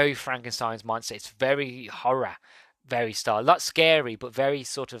 It's very Frankenstein's monster. It's very horror, very style, not scary, but very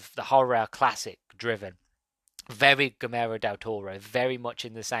sort of the horror classic driven. Very Guillermo del Toro, very much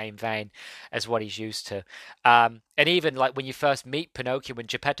in the same vein as what he's used to. And even like when you first meet Pinocchio, when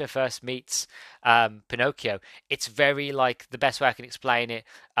Geppetto first meets Pinocchio, it's very like the best way I can explain it.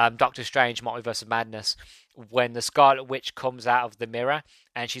 Doctor Strange, Multiverse of Madness, when the Scarlet Witch comes out of the mirror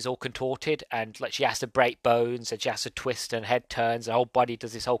and she's all contorted and like she has to break bones and she has to twist and head turns, the whole body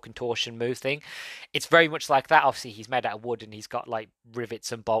does this whole contortion move thing. It's very much like that. Obviously, he's made out of wood and he's got like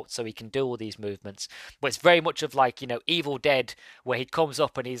rivets and bolts, so he can do all these movements. But it's very much of like Evil Dead, where he comes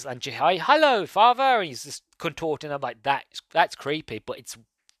up and he's and hi, hello, father, and he's just contorting. I'm like that's creepy, but it's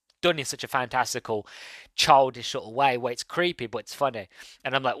done in such a fantastical, childish sort of way where it's creepy but it's funny.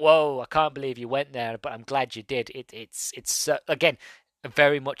 And I'm like, whoa, I can't believe you went there, but I'm glad you did. It's again a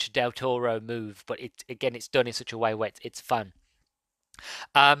very much a Del Toro move, but it's done in such a way where it's fun.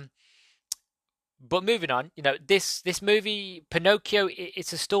 Um, but moving on, this movie Pinocchio,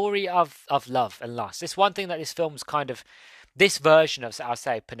 it's a story of love and loss. It's one thing that this film's kind of this version of, I'll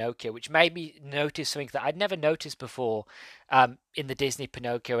say, Pinocchio, which made me notice something that I'd never noticed before in the Disney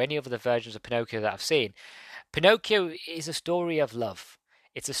Pinocchio, any of the versions of Pinocchio that I've seen. Pinocchio is a story of love.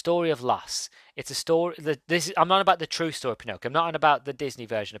 It's a story of loss. It's a story. I'm not about the true story of Pinocchio. I'm not on about the Disney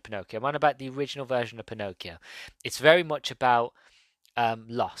version of Pinocchio. I'm on about the original version of Pinocchio. It's very much about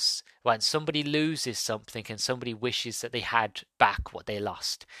loss, when somebody loses something and somebody wishes that they had back what they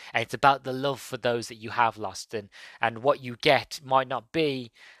lost, and it's about the love for those that you have lost, and what you get might not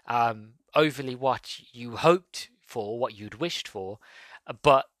be overly what you hoped for, what you'd wished for,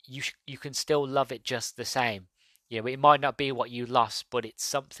 but you can still love it just the same. It might not be what you lost, but it's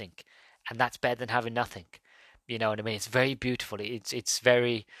something, and that's better than having nothing. You know what I mean? It's very beautiful. It's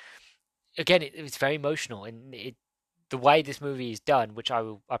very, again, it's very emotional, and the way this movie is done, which I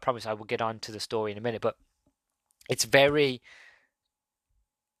promise I will get on to the story in a minute, but it's very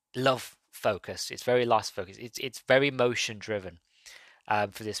love focused. It's very loss focused. It's very emotion driven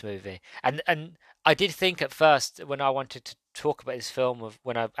for this movie. And I did think at first when I wanted to talk about this film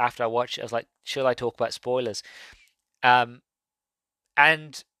after I watched it, I was like, should I talk about spoilers? And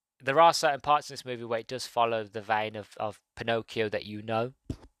there are certain parts in this movie where it does follow the vein of Pinocchio that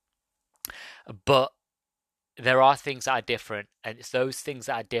but there are things that are different, and it's those things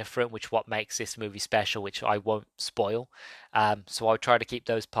that are different which what makes this movie special, which I won't spoil. So I'll try to keep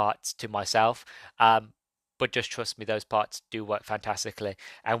those parts to myself. But just trust me, those parts do work fantastically.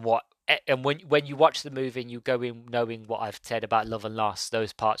 And when you watch the movie and you go in knowing what I've said about love and loss,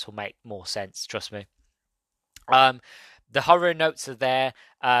 those parts will make more sense. Trust me. The horror notes are there.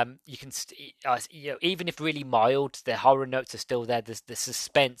 You can, even if really mild, the horror notes are still there. There's the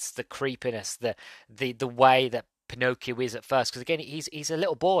suspense, the creepiness, the way that Pinocchio is at first. Because again, he's a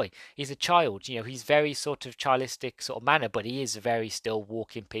little boy. He's a child. He's very sort of childistic sort of manner, but he is a very still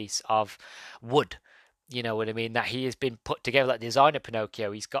walking piece of wood. You know what I mean? That he has been put together like the designer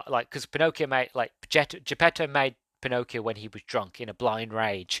Pinocchio. He's got because Pinocchio made Geppetto made Pinocchio when he was drunk in a blind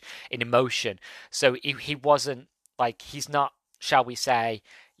rage, in emotion. So he wasn't. Like he's not, shall we say,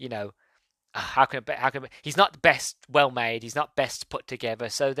 he's not the best well made. He's not best put together.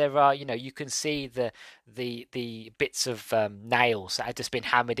 So there are, you can see the bits of nails that have just been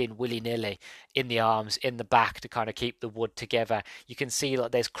hammered in willy nilly in the arms, in the back to kind of keep the wood together. You can see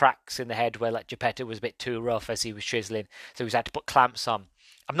like there's cracks in the head where like Geppetto was a bit too rough as he was chiseling, so he's had to put clamps on.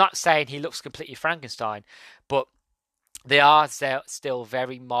 I'm not saying he looks completely Frankenstein, but there are still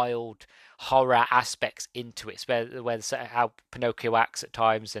very mild horror aspects into it, where how Pinocchio acts at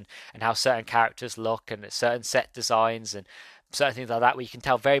times, and how certain characters look, and certain set designs, and certain things like that, where you can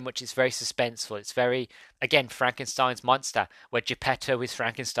tell very much it's very suspenseful. It's very, again, Frankenstein's monster, where Geppetto is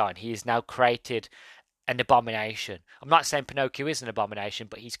Frankenstein. He has now created an abomination. I'm not saying Pinocchio is an abomination,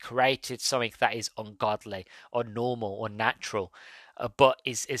 but he's created something that is ungodly, unnormal, unnatural, but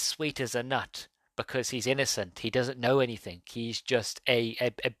is as sweet as a nut. Because he's innocent, he doesn't know anything. He's just a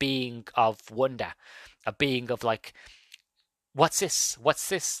being of wonder, a being of like, what's this? What's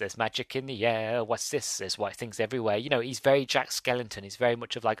this? There's magic in the air. What's this? There's white things everywhere. He's very Jack Skellington. He's very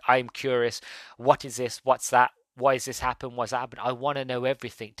much of like, I'm curious. What is this? What's that? Why has this happened? What's that happened? I want to know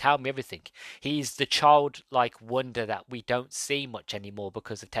everything. Tell me everything. He's the childlike wonder that we don't see much anymore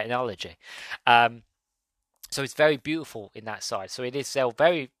because of technology. So it's very beautiful in that side. So it is still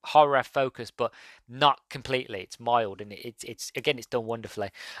very horror focused, but not completely. It's mild, and it's again, it's done wonderfully.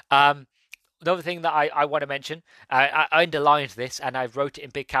 Another thing that I want to mention, I underlined this and I wrote it in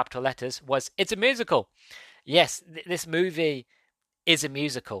big capital letters, was it's a musical. Yes, this movie is a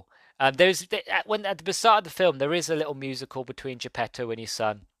musical. When at the start of the film, there is a little musical between Geppetto and his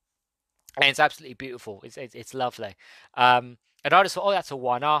son, and it's absolutely beautiful. It's lovely. And I just thought, oh, that's a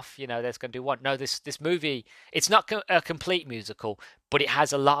one-off. You know, there's going to do one. No, this movie, it's not a complete musical, but it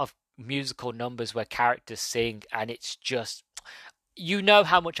has a lot of musical numbers where characters sing, and it's just, you know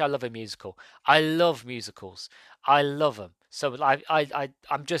how much I love a musical. I love musicals. I love them. So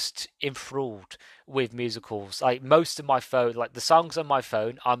I'm just enthralled with musicals. Like most of my phone, like the songs on my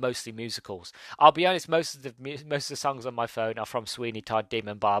phone are mostly musicals. I'll be honest, most of the songs on my phone are from Sweeney Todd,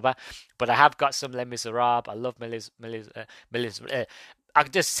 Demon Barber, but I have got some Les Miserables. I love I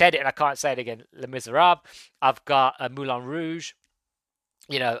just said it and I can't say it again. Les Miserables. I've got Moulin Rouge.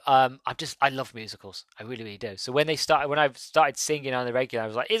 I love musicals. I really, really do. So when I started singing on the regular, I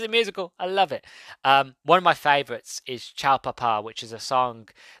was like, "It's a musical. I love it." One of my favorites is "Ciao Papa," which is a song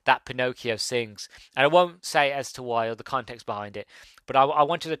that Pinocchio sings, and I won't say as to why or the context behind it, but I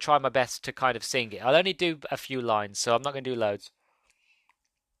wanted to try my best to kind of sing it. I'll only do a few lines, so I'm not going to do loads.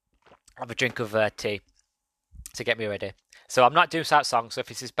 I have a drink of tea to get me ready. So I'm not doing that song. So if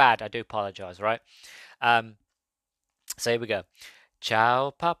this is bad, I do apologize. Right? Um, so here we go. Ciao,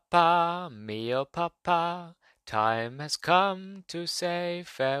 Papa, mio Papa, time has come to say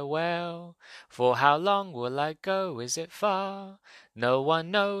farewell. For how long will I go? Is it far? No one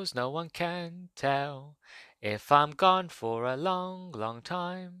knows, no one can tell. If I'm gone for a long, long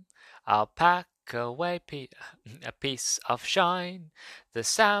time, I'll pack away a piece of shine, the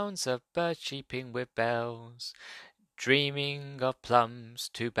sounds of birds cheeping with bells, dreaming of plums,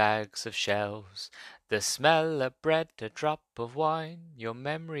 2 bags of shells, the smell of bread, a drop of wine, your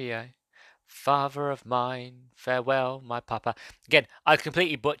memory, father of mine, farewell, my papa. Again, I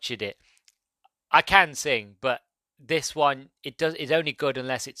completely butchered it. I can sing, but this one, it's only good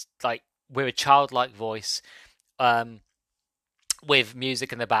unless it's like with a childlike voice, um, with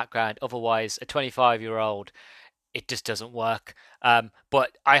music in the background. Otherwise, a 25-year-old, it just doesn't work.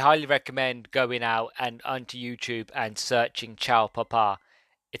 But I highly recommend going out and onto YouTube and searching Ciao Papa.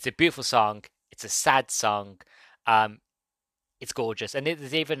 It's a beautiful song. It's a sad song. Um, it's gorgeous, and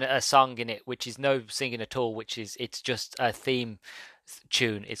there's even a song in it which is no singing at all, it's just a theme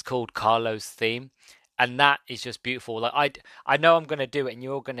tune. It's called Carlo's theme, and that is just beautiful. Like I know I'm gonna do it, and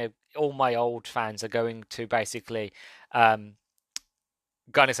you're gonna, all my old fans are going to basically um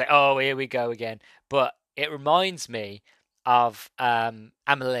gonna say, "Oh, here we go again." But it reminds me of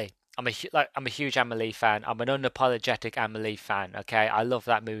Amelie. I'm a huge Amelie fan. I'm an unapologetic Amelie fan. Okay, I love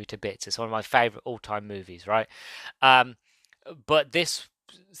that movie to bits. It's one of my favorite all-time movies. Right, um, but this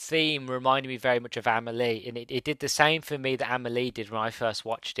theme reminded me very much of Amelie, and it did the same for me that Amelie did when I first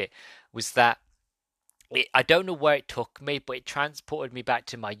watched it. Was that I don't know where it took me, but it transported me back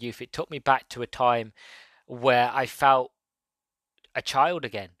to my youth. It took me back to a time where I felt a child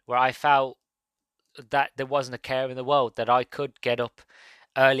again, where I felt that there wasn't a care in the world, that I could get up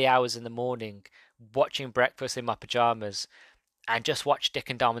early hours in the morning, watching breakfast in my pajamas, and just watch Dick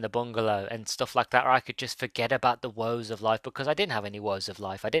and Dom in the Bungalow and stuff like that, or I could just forget about the woes of life because I didn't have any woes of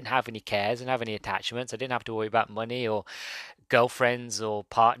life. I didn't have any cares, I didn't have any attachments, I didn't have to worry about money or girlfriends or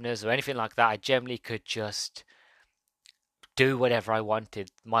partners or anything like that. I generally could just do whatever I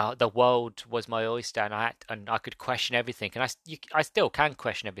wanted. The world was my oyster, and I could question everything, and I still can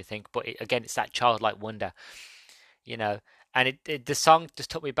question everything. But again, it's that childlike wonder, you know. And the song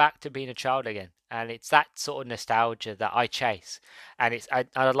just took me back to being a child again, and it's that sort of nostalgia that I chase. And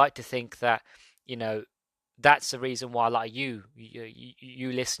I'd like to think that, you know, that's the reason why a lot of you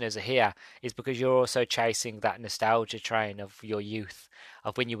listeners are here, is because you're also chasing that nostalgia train of your youth,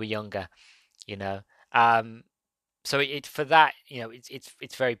 of when you were younger, you know. So for that, you know,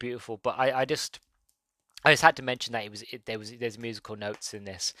 it's very beautiful. But I just had to mention that there's musical notes in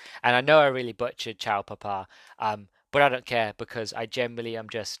this, and I know I really butchered Ciao Papa, but I don't care because I generally am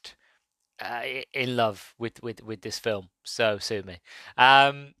just in love with this film. So sue me.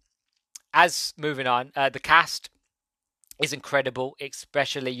 As moving on, the cast is incredible,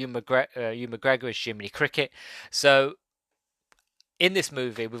 especially Ewan McGregor as Jiminy Cricket. So in this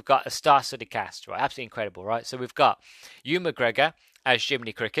movie, we've got a star-studded cast, right? Absolutely incredible, right? So we've got Ewan McGregor as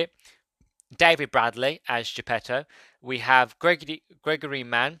Jiminy Cricket, David Bradley as Geppetto. We have Gregory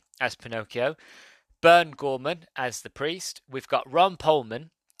Mann as Pinocchio, Bern Gorman as the priest. We've got Ron Perlman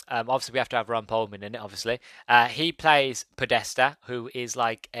Obviously, we have to have Ron Perlman in it. Obviously, he plays Podesta, who is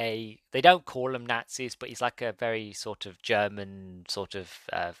like a. They don't call him Nazis, but he's like a very sort of German sort of.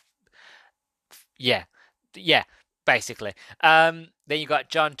 Yeah, yeah, basically. Then you got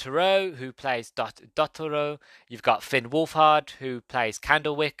John Toro, who plays Dotoro. You've got Finn Wolfhard, who plays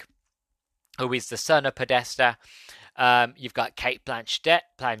Candlewick, who is the son of Podesta. You've got Kate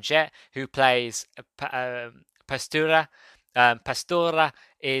Blanchett, who plays Pastura. Pastora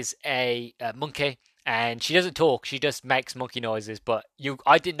is a monkey, and she doesn't talk. She just makes monkey noises. But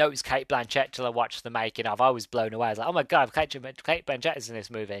I didn't know it was Kate Blanchett till I watched the making of. I was blown away. I was like, oh my god, Kate Blanchett is in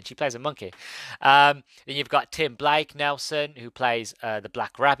this movie, and she plays a monkey. Then you've got Tim Blake Nelson, who plays the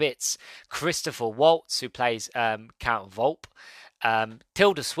Black Rabbits. Christopher Waltz, who plays Count Volpe.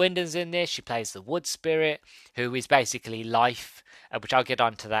 Tilda Swinton's in this. She plays the Wood Spirit, who is basically life, which I'll get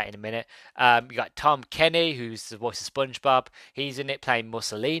onto that in a minute. You got Tom Kenny, who's the voice of SpongeBob. He's in it playing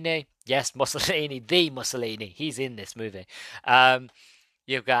Mussolini. Yes, Mussolini, the Mussolini. He's in this movie.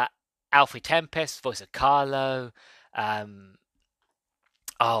 You've got Alfie Tempest, voice of Carlo. Where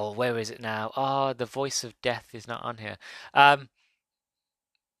is it now? Oh, the voice of Death is not on here.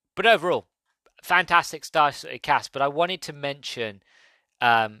 But overall, fantastic star-studded cast. But I wanted to mention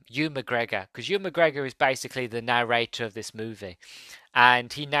Ewan McGregor, because Ewan McGregor is basically the narrator of this movie,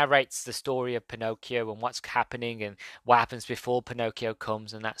 and he narrates the story of Pinocchio and what's happening and what happens before Pinocchio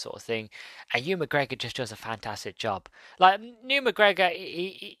comes and that sort of thing. And Ewan McGregor just does a fantastic job. Like Ewan McGregor,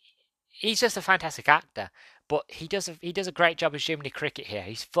 he's just a fantastic actor, but he does a great job of Jiminy Cricket here.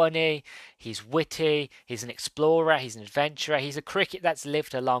 He's funny, he's witty, he's an explorer, he's an adventurer, he's a cricket that's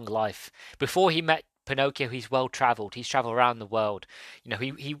lived a long life. Before he met Pinocchio, he's well travelled. He's travelled around the world. You know,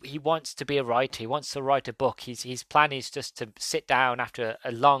 he wants to be a writer. He wants to write a book. His plan is just to sit down after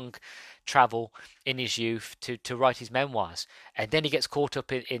a long travel in his youth to write his memoirs. And then he gets caught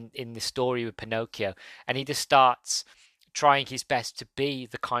up in the story with Pinocchio, and he just starts trying his best to be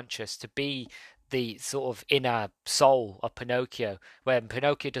the conscious, to be the sort of inner soul of Pinocchio. When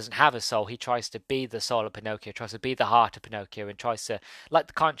Pinocchio doesn't have a soul, he tries to be the soul of Pinocchio, tries to be the heart of Pinocchio, and tries to, like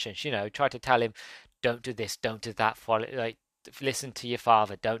the conscience, try to tell him, don't do this, don't do that, follow, like, listen to your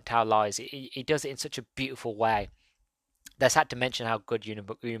father, don't tell lies. He does it in such a beautiful way. That's had to mention how good Ewan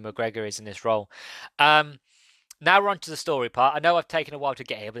McGregor is in this role. Now we're on to the story part. I know I've taken a while to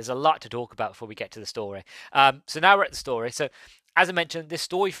get here, but there's a lot to talk about before we get to the story. So now we're at the story. So, as I mentioned, this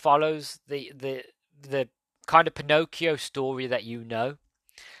story follows the kind of Pinocchio story that you know,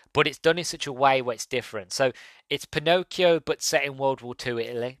 but it's done in such a way where it's different. So it's Pinocchio, but set in World War II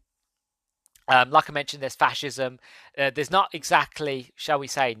Italy. Like I mentioned, there's fascism. There's not exactly, shall we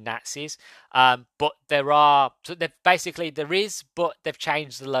say, Nazis, but there are. So there is, but they've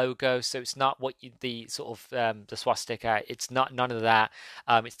changed the logo, so it's not the sort of the swastika. It's not none of that.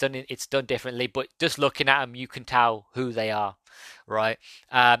 It's done differently, but just looking at them, you can tell who they are, right?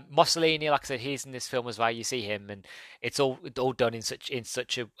 Mussolini, like I said, he's in this film as well. You see him, and it's all done in such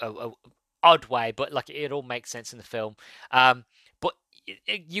a odd way, but like it all makes sense in the film. But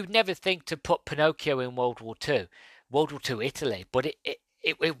you'd never think to put Pinocchio in World War II Italy, but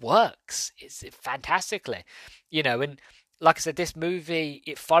it works. It's fantastically, and like I said, this movie,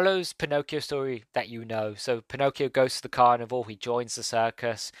 it follows Pinocchio's story that you know. So Pinocchio goes to the carnival, he joins the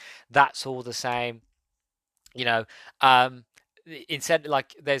circus. That's all the same, instead,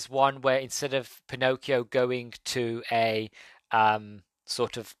 like there's one where instead of Pinocchio going to a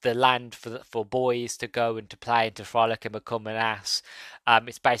sort of the land for boys to go and to play and to frolic and become an ass.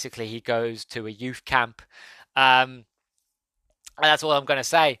 It's basically he goes to a youth camp. And that's all I'm going to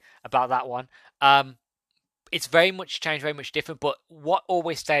say about that one. It's very much changed, very much different, but what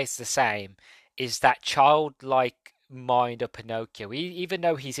always stays the same is that childlike mind of Pinocchio. Even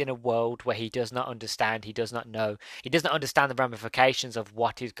though he's in a world where he does not understand, he does not know, he doesn't understand the ramifications of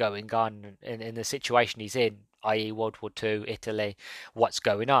what is going on in the situation he's in, i.e. World War II, Italy, what's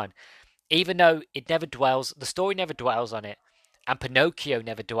going on. Even though the story never dwells on it, and Pinocchio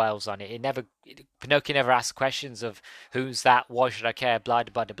never dwells on it. Pinocchio never asks questions of who's that, why should I care, blah,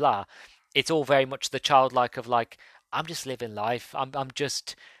 blah, blah, blah. It's all very much the childlike of like, I'm just living life.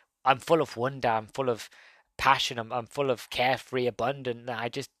 I'm full of wonder. I'm full of passion. I'm full of carefree, abundant. I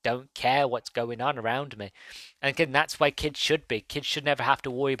just don't care what's going on around me. And again, that's why kids should be. Kids should never have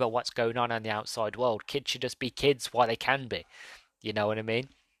to worry about what's going on in the outside world. Kids should just be kids while they can be. You know what I mean?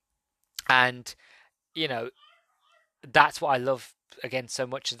 And, that's what I love, again, so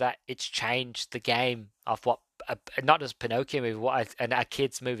much, is that it's changed the game of what, not just Pinocchio movie, what a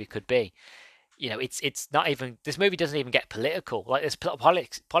kid's movie could be. It's not even, this movie doesn't even get political. Like, there's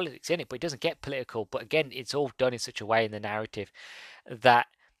politics in it, but it doesn't get political. But again, it's all done in such a way in the narrative that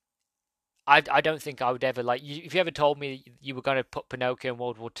I don't think I would ever like you, if you ever told me you were going to put Pinocchio in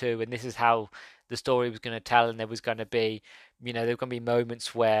World War Two and this is how the story was going to tell, and there was going to be, there were going to be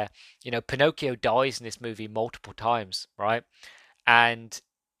moments where, Pinocchio dies in this movie multiple times, right? And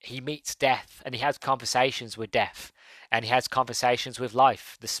he meets death and he has conversations with death and he has conversations with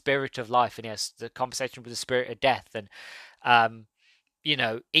life, the spirit of life, and he has the conversation with the spirit of death. And um,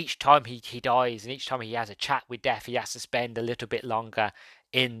 each time he dies and each time he has a chat with death, he has to spend a little bit longer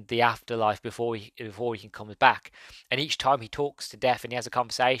in the afterlife before he can come back. And each time he talks to death and he has a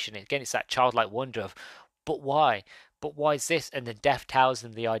conversation, again, it's that childlike wonder of, but why? But why is this? And then death tells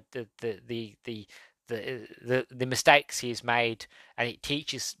him the mistakes he's made, and it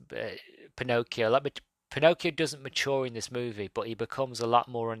teaches Pinocchio. Like Pinocchio doesn't mature in this movie, but he becomes a lot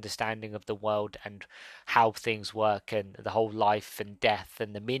more understanding of the world and how things work, and the whole life and death,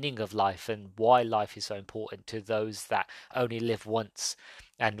 and the meaning of life, and why life is so important to those that only live once.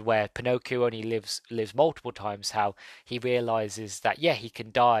 And where Pinocchio only lives multiple times, how he realizes that yeah, he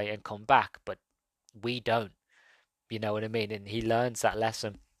can die and come back, but we don't. You know what I mean? And he learns that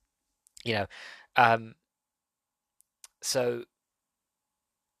lesson. You know, um, so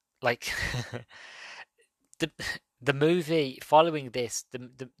like the the movie following this,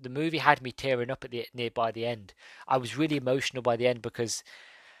 the movie had me tearing up at the near by the end. I was really emotional by the end because,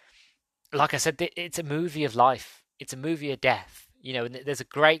 like I said, it's a movie of life. It's a movie of death. And there's a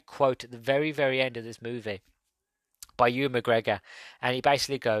great quote at the very very end of this movie by Ewan McGregor, and he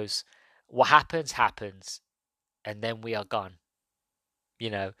basically goes, "What happens happens, and then we are gone."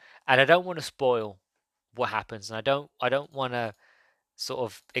 And I don't want to spoil what happens, and I don't want to sort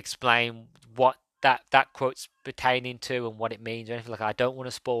of explain what that quote's pertaining to and what it means or anything like that. I don't want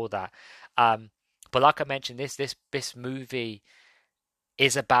to spoil that. Um, but like I mentioned, this movie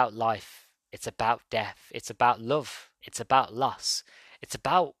is about life. It's about death. It's about love. It's about loss. It's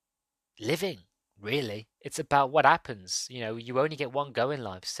about living. Really, it's about what happens. You only get one go in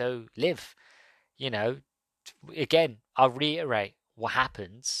life, so live. You know, Again, I'll reiterate: what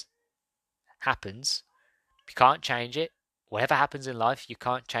happens happens. You can't change it. Whatever happens in life, you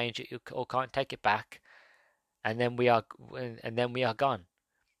can't change it or can't take it back. And then we are, and then we are gone.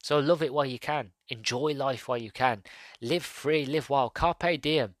 So love it while you can. Enjoy life while you can. Live free, live wild. Carpe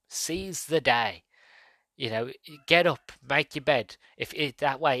diem. Seize the day. Get up, make your bed. If it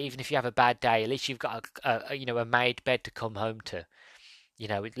that way, even if you have a bad day, at least you've got a made bed to come home to.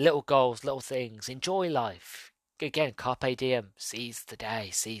 Little goals, little things. Enjoy life. Again, carpe diem. Seize the day.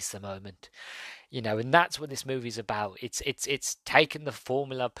 Seize the moment. And that's what this movie's about. It's taken the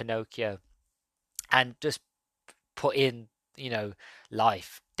formula of Pinocchio and just put in,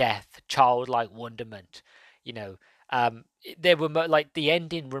 life, death, childlike wonderment. You know, there were like the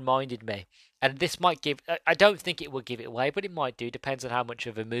ending reminded me, and this might give. I don't think it will give it away, but it might do. Depends on how much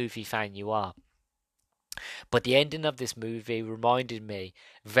of a movie fan you are. But the ending of this movie reminded me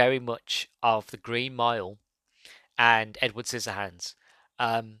very much of The Green Mile and Edward Scissorhands.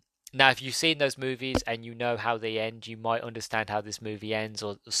 Um, Now, if you've seen those movies and you know how they end, you might understand how this movie ends,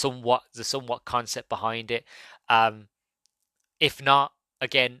 or somewhat the somewhat concept behind it. Um, if not,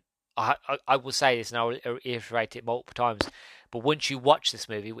 again, I will say this and I'll reiterate it multiple times. But once you watch this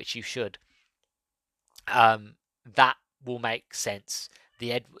movie, which you should, that will make sense.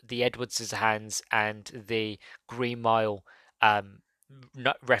 The Edward Scissorhands and the Green Mile um,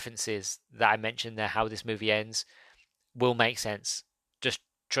 references that I mentioned there, how this movie ends, will make sense. Just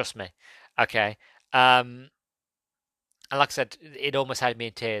trust me. Okay. And like I said, it almost had me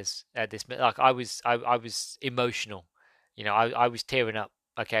in tears at this. Like I was emotional. I was tearing up.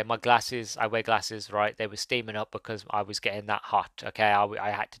 Okay, my glasses, I wear glasses, right? They were steaming up because I was getting that hot. Okay, I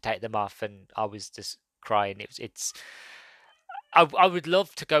had to take them off, and I was just crying. I would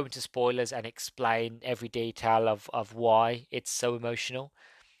love to go into spoilers and explain every detail of why it's so emotional,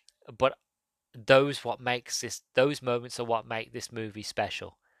 but those moments are what make this movie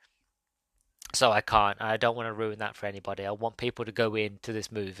special. So I can't. I don't want to ruin that for anybody. I want people to go into this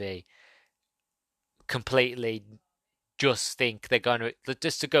movie completely just think they're going to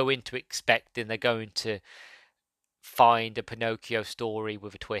just to go into expecting they're going to find a Pinocchio story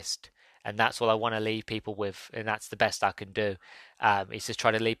with a twist. And that's what I want to leave people with, and that's the best I can do. Is just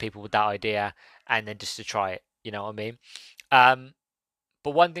try to leave people with that idea, and then just to try it. You know what I mean? Um,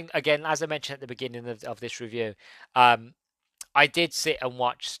 but one thing, again, as I mentioned at the beginning of this review, um, I did sit and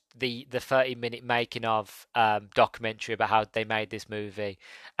watch the 30-minute making of documentary about how they made this movie,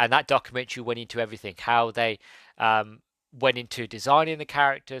 and that documentary went into everything, how they um, went into designing the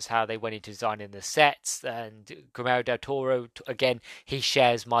characters, how they went into designing the sets. And Guillermo del Toro, again, he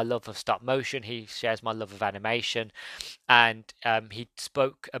shares my love of stop motion, he shares my love of animation, and he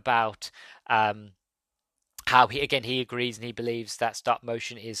spoke about how he agrees and he believes that stop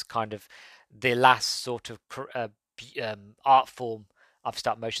motion is kind of the last sort of art form of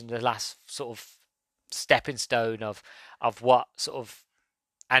stop motion, the last sort of stepping stone of what sort of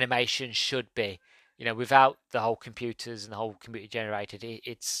animation should be. Without the whole computers and the whole computer generated,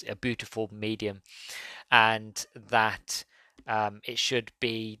 it's a beautiful medium, and that it should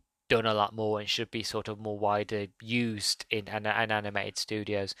be done a lot more and should be sort of more wider used in animated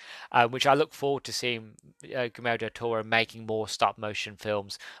studios, which I look forward to seeing Guillermo del Toro making more stop motion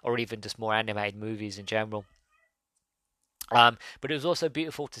films or even just more animated movies in general. But it was also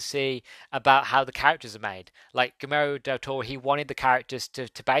beautiful to see about how the characters are made. Like Guillermo del Toro, he wanted the characters to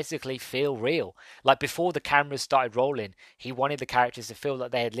basically feel real. Like before the cameras started rolling, he wanted the characters to feel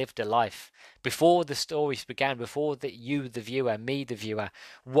like they had lived a life. Before the stories began, before that you, the viewer, me, the viewer,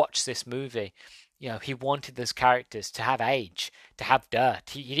 watch this movie, he wanted those characters to have age, to have dirt.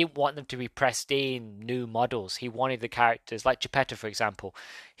 He didn't want them to be pristine new models. He wanted the characters, like Geppetto, for example.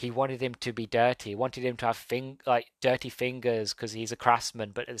 He wanted him to be dirty. He wanted him to have like dirty fingers because he's a craftsman.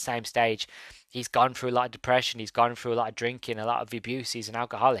 But at the same stage, he's gone through a lot of depression. He's gone through a lot of drinking, a lot of abuse. He's an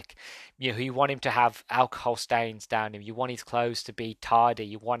alcoholic. You want him to have alcohol stains down him. You want his clothes to be tardy.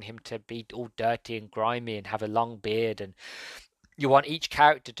 You want him to be all dirty and grimy and have a long beard. And you want each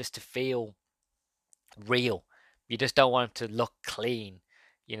character just to feel real. You just don't want him to look clean.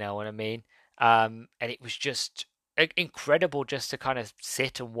 You know what I mean? And it was just incredible just to kind of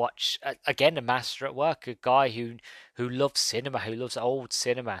sit and watch again a master at work, a guy who loves cinema, who loves old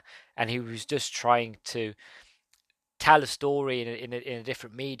cinema, and he was just trying to tell a story in a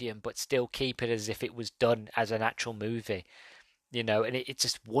different medium, but still keep it as if it was done as an actual movie. And it's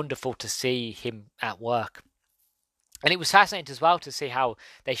just wonderful to see him at work. And it was fascinating as well to see how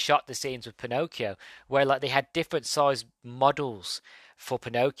they shot the scenes with Pinocchio, where like they had different size models for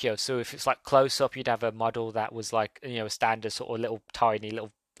Pinocchio. So if it's like close up, you'd have a model that was like a standard sort of little tiny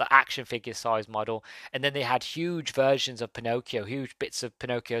little action figure size model, and then they had huge versions of Pinocchio, huge bits of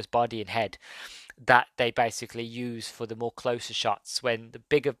Pinocchio's body and head that they basically use for the more closer shots. When the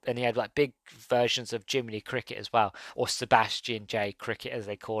bigger, and he had like big versions of Jiminy Cricket as well, or Sebastian J Cricket as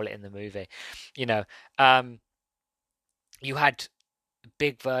they call it in the movie. You know, um, you had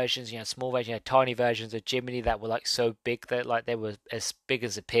big versions, small versions, tiny versions of Jiminy that were like so big that like they were as big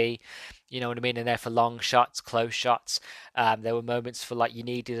as a pea. You know what I mean? And they're for long shots, close shots. There were moments for like you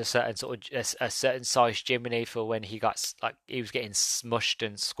needed a certain sort of a certain size Jiminy for when like he was getting smushed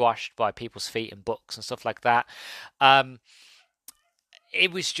and squashed by people's feet and books and stuff like that. Um,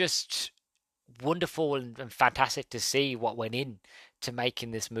 it was just wonderful and fantastic to see what went in to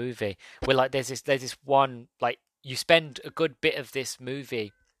making this movie. Where like there's this one, like you spend a good bit of this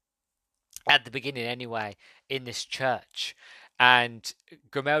movie at the beginning anyway in this church, and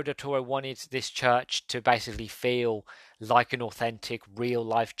Guillermo del Toro wanted this church to basically feel like an authentic real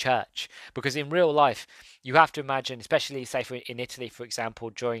life church, because in real life you have to imagine, especially say in Italy for example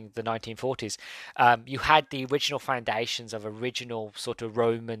during the 1940s, you had the original foundations of original sort of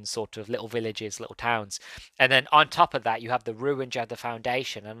Roman sort of little villages, little towns, and then on top of that you have the ruins, you have the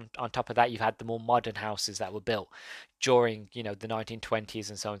foundation, and on top of that you had the more modern houses that were built during the 1920s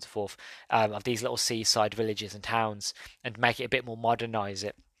and so on and so forth, of these little seaside villages and towns, and make it a bit more modernize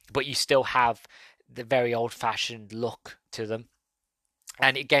it, but you still have the very old-fashioned look to them.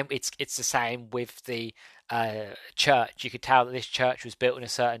 And again, it's the same with the church. You could tell that this church was built in a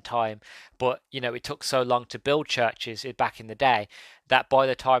certain time, but it took so long to build churches back in the day that by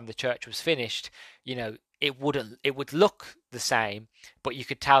the time the church was finished, it would look the same, but you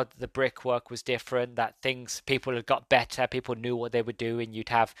could tell that the brickwork was different, that people had got better, people knew what they were doing.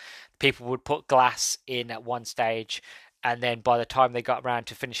 People would put glass in at one stage, and then by the time they got around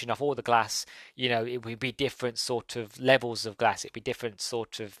to finishing off all the glass, it would be different sort of levels of glass, it'd be different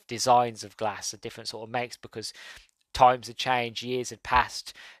sort of designs of glass, a different sort of makes, because times had changed, years had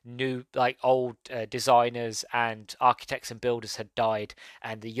passed, new like old designers and architects and builders had died,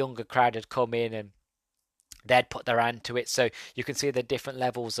 and the younger crowd had come in and they'd put their hand to it. So you can see the different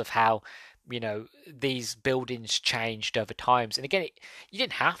levels of how these buildings changed over times. And again, you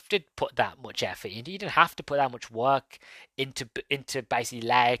didn't have to put that much effort in. You didn't have to put that much work into basically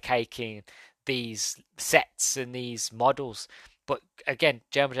layer caking these sets and these models. But again,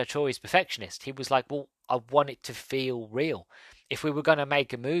 Guillermo del Toro is perfectionist. He was like, well, I want it to feel real. If we were going to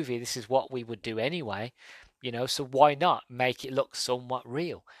make a movie, this is what we would do anyway. So why not make it look somewhat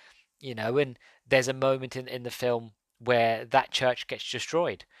real? And there's a moment in the film where that church gets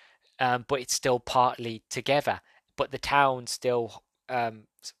destroyed, but it's still partly together. But the town still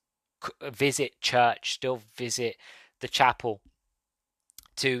visit church, still visit the chapel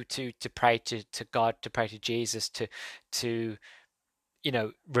to pray to God, to pray to Jesus, to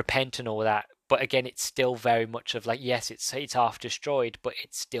repent and all that. But again, it's still very much of like, yes, it's half destroyed, but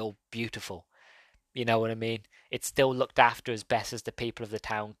it's still beautiful. You know what I mean? It's still looked after as best as the people of the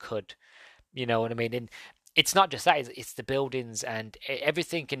town could. You know what I mean? And it's not just that; it's the buildings and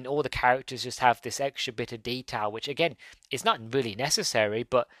everything, and all the characters just have this extra bit of detail, which again, is not really necessary,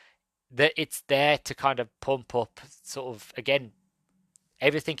 but that it's there to kind of pump up, sort of again.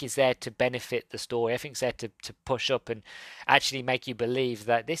 Everything is there to benefit the story. Everything's there to push up and actually make you believe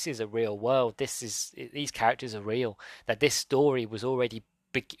that this is a real world. These characters are real. That this story was already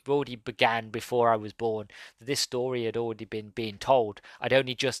began before I was born. That this story had already been being told. I'd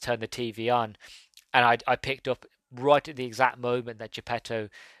only just turned the TV on, and I picked up right at the exact moment that Geppetto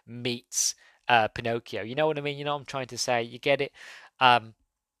meets Pinocchio. You know what I mean? You know what I'm trying to say? You get it? Um,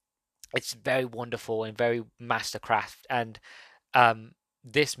 it's very wonderful and very mastercraft. And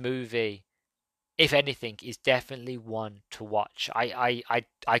this movie, if anything, is definitely one to watch.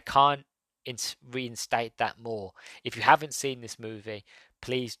 I can't reinstate that more. If you haven't seen this movie,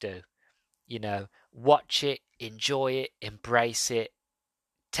 please do. Watch it, enjoy it, embrace it,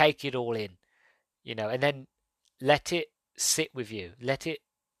 take it all in. And then let it sit with you. Let it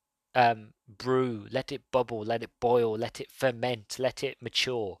brew, let it bubble, let it boil, let it ferment, let it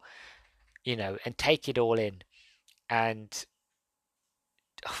mature. And take it all in. And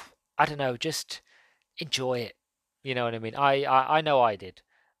I don't know, just enjoy it. You know what I mean? I know I did.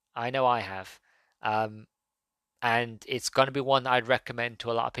 I know I have. Um, and it's going to be one that I'd recommend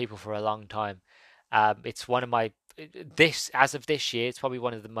to a lot of people for a long time. It's one of as of this year, it's probably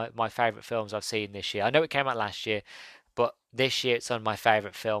one of my favorite films I've seen this year. I know it came out last year, but this year it's one of my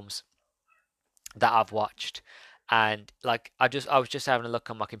favorite films that I've watched. And like I was just having a look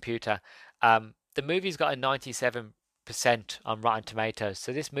on my computer. The movie's got a 97% on Rotten Tomatoes,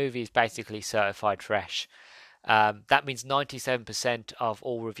 so this movie is basically certified fresh. That means 97% of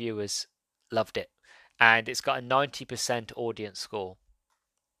all reviewers loved it, and it's got a 90% audience score.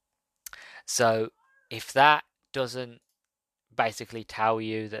 So if that doesn't basically tell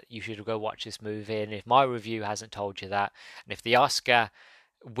you that you should go watch this movie, and if my review hasn't told you that, and if the Oscar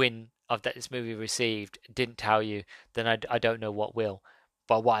win of that this movie received didn't tell you, then I don't know what will.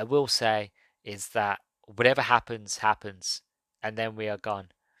 But what I will say is that whatever happens, happens, and then we are gone.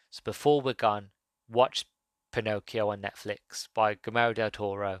 So before we're gone, watch Pinocchio on Netflix by Guillermo del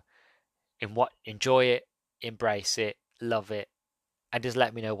Toro. Enjoy it, embrace it, love it, and just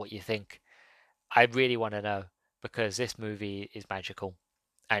let me know what you think. I really want to know, because this movie is magical,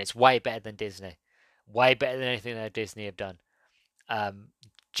 and it's way better than Disney, way better than anything that Disney have done. Um,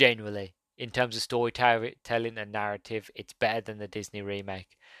 Generally, in terms of storytelling and narrative, it's better than the Disney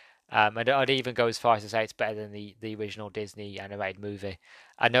remake. I'd even go as far as to say it's better than the original Disney animated movie.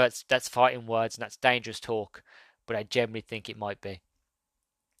 I know that's fighting words and that's dangerous talk, but I generally think it might be,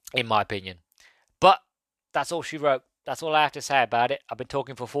 in my opinion. But that's all she wrote. That's all I have to say about it. I've been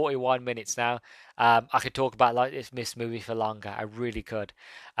talking for 41 minutes now. I could talk about like this movie for longer. I really could,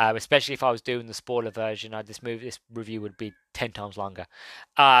 especially if I was doing the spoiler version. This review would be 10 times longer.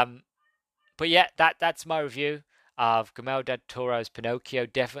 Um, but yeah, that's my review of Guillermo del Toro's Pinocchio.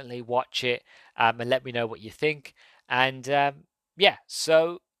 Definitely watch it, and let me know what you think. And yeah,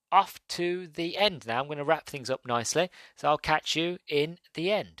 so off to the end now. I'm going to wrap things up nicely. So I'll catch you in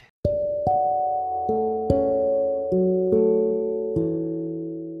the end.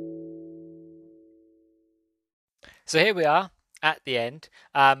 So here we are at the end.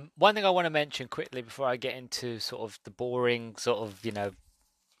 One thing I want to mention quickly before I get into sort of the boring sort of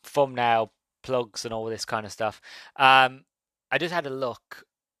thumbnail plugs and all this kind of stuff. I just had a look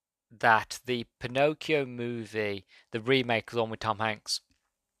that the Pinocchio movie, the remake, the one with Tom Hanks,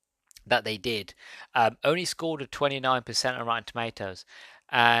 that they did, only scored a 29% on Rotten Tomatoes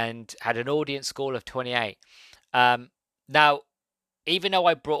and had an audience score of 28. Now, even though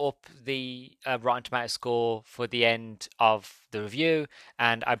I brought up the Rotten Tomato score for the end of the review,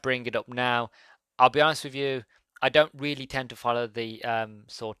 and I bring it up now, I'll be honest with you, I don't really tend to follow the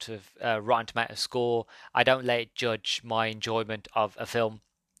sort of Rotten Tomato score. I don't let it judge my enjoyment of a film,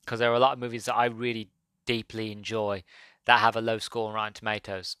 because there are a lot of movies that I really deeply enjoy that have a low score on Rotten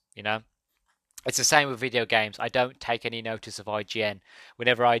Tomatoes. It's the same with video games. I don't take any notice of IGN.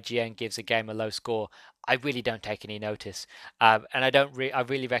 Whenever IGN gives a game a low score, I really don't take any notice. And I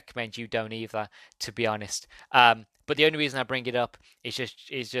really recommend you don't either, to be honest. But the only reason I bring it up is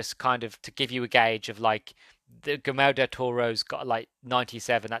just kind of to give you a gauge of like the Guillermo del Toro's got like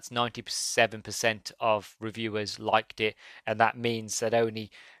 97. That's 97% of reviewers liked it, and that means that only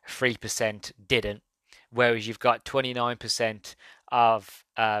 3% didn't. Whereas you've got 29% of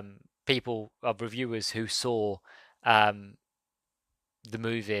people, of reviewers who saw um, the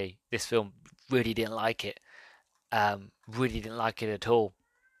movie, this film, really didn't like it. Really didn't like it at all.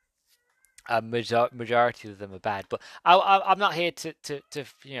 Majority of them are bad, but I'm not here to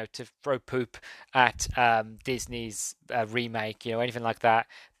to throw poop at Disney's remake, anything like that.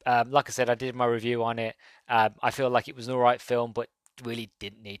 Like I said, I did my review on it. I feel like it was an alright film, but really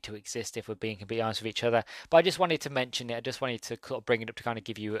didn't need to exist if we're being completely honest with each other. But I just wanted to mention it. I just wanted to sort of bring it up to kind of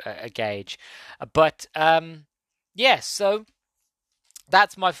give you a gauge. But yeah, so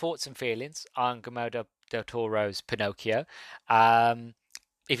that's my thoughts and feelings on Guillermo del Toro's Pinocchio.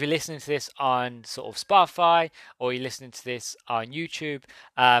 If you're listening to this on sort of Spotify or you're listening to this on YouTube,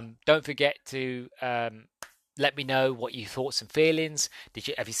 don't forget to let me know what your thoughts and feelings.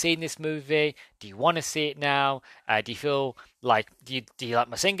 Have you seen this movie? Do you want to see it now? Do you feel like do you like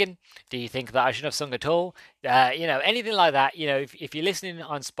my singing? Do you think that I shouldn't have sung at all? Anything like that. If you're listening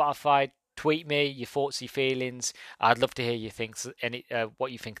on Spotify, tweet me your thoughts, your feelings. I'd love to hear your things,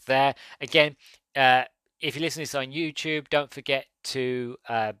 what you think there. Again, if you're listening to this on YouTube, don't forget to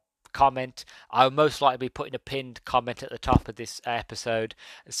comment. I'll most likely be putting a pinned comment at the top of this episode,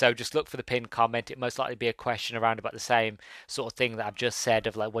 so just look for the pinned comment. It most likely be a question around about the same sort of thing that I've just said,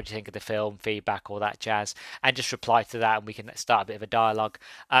 of like, what do you think of the film, feedback, all that jazz, and just reply to that and we can start a bit of a dialogue.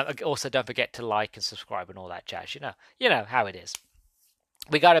 Also, don't forget to like and subscribe and all that jazz. You know how it is.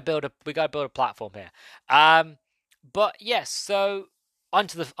 We gotta build a platform here. But yes, so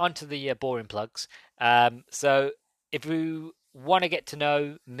onto the boring plugs. So if you want to get to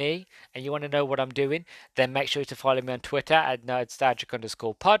know me and you want to know what I'm doing, then make sure to follow me on Twitter at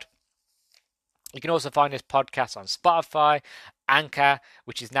nerdstalgic_pod. You can also find this podcast on Spotify, Anchor,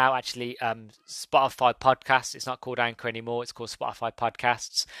 which is now actually Spotify Podcasts. It's not called Anchor anymore. It's called Spotify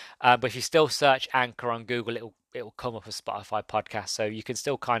Podcasts. But if you still search Anchor on Google, it'll come up as Spotify Podcast, so you can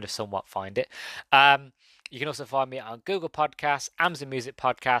still kind of somewhat find it. You can also find me on Google Podcasts, Amazon Music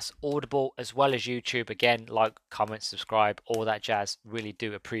Podcasts, Audible, as well as YouTube. Again, like, comment, subscribe, all that jazz. Really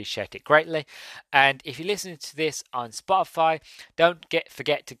do appreciate it greatly. And if you're listening to this on Spotify, don't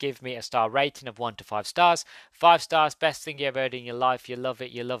forget to give me a star rating of 1 to 5 stars. 5 stars, best thing you ever heard in your life. You love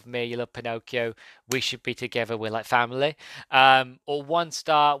it. You love me. You love Pinocchio. We should be together. We're like family. Or 1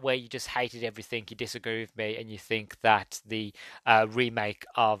 star where you just hated everything. You disagree with me and you think that the remake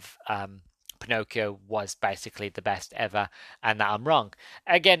of Pinocchio was basically the best ever, and that I'm wrong.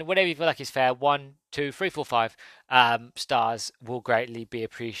 Again, whatever you feel like is fair. 1, 2, 3, 4, 5 stars will greatly be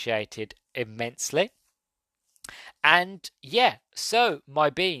appreciated immensely. And yeah, so my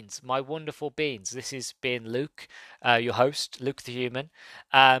beans, my wonderful beans. This has been Luke, your host, Luke the Human.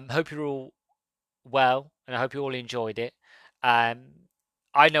 Hope you're all well, and I hope you all enjoyed it. I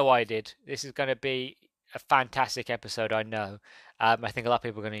know I did. This is going to be a fantastic episode, I know. I think a lot of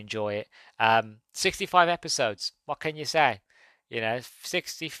people are going to enjoy it. 65 episodes. What can you say?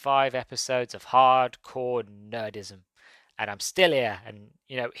 65 episodes of hardcore nerdism. And I'm still here. And,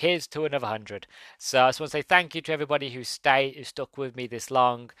 here's to another 100. So I just want to say thank you to everybody who stuck with me this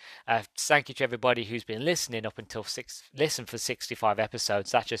long. Thank you to everybody who's been listening up until listen for 65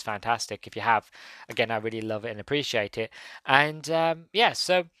 episodes. That's just fantastic. If you have, again, I really love it and appreciate it. And yeah,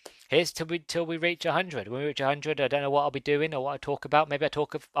 so here's till we reach 100. When we reach 100, I don't know what I'll be doing or what I'll talk about. Maybe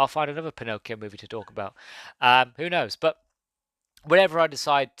I'll find another Pinocchio movie to talk about. Who knows? But whatever I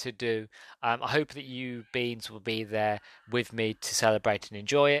decide to do, I hope that you beans will be there with me to celebrate and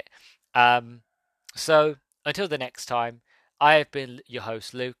enjoy it. So until the next time, I have been your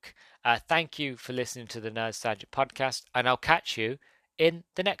host, Luke. Thank you for listening to the Nerdstalgic podcast, and I'll catch you in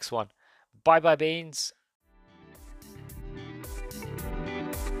the next one. Bye bye, beans.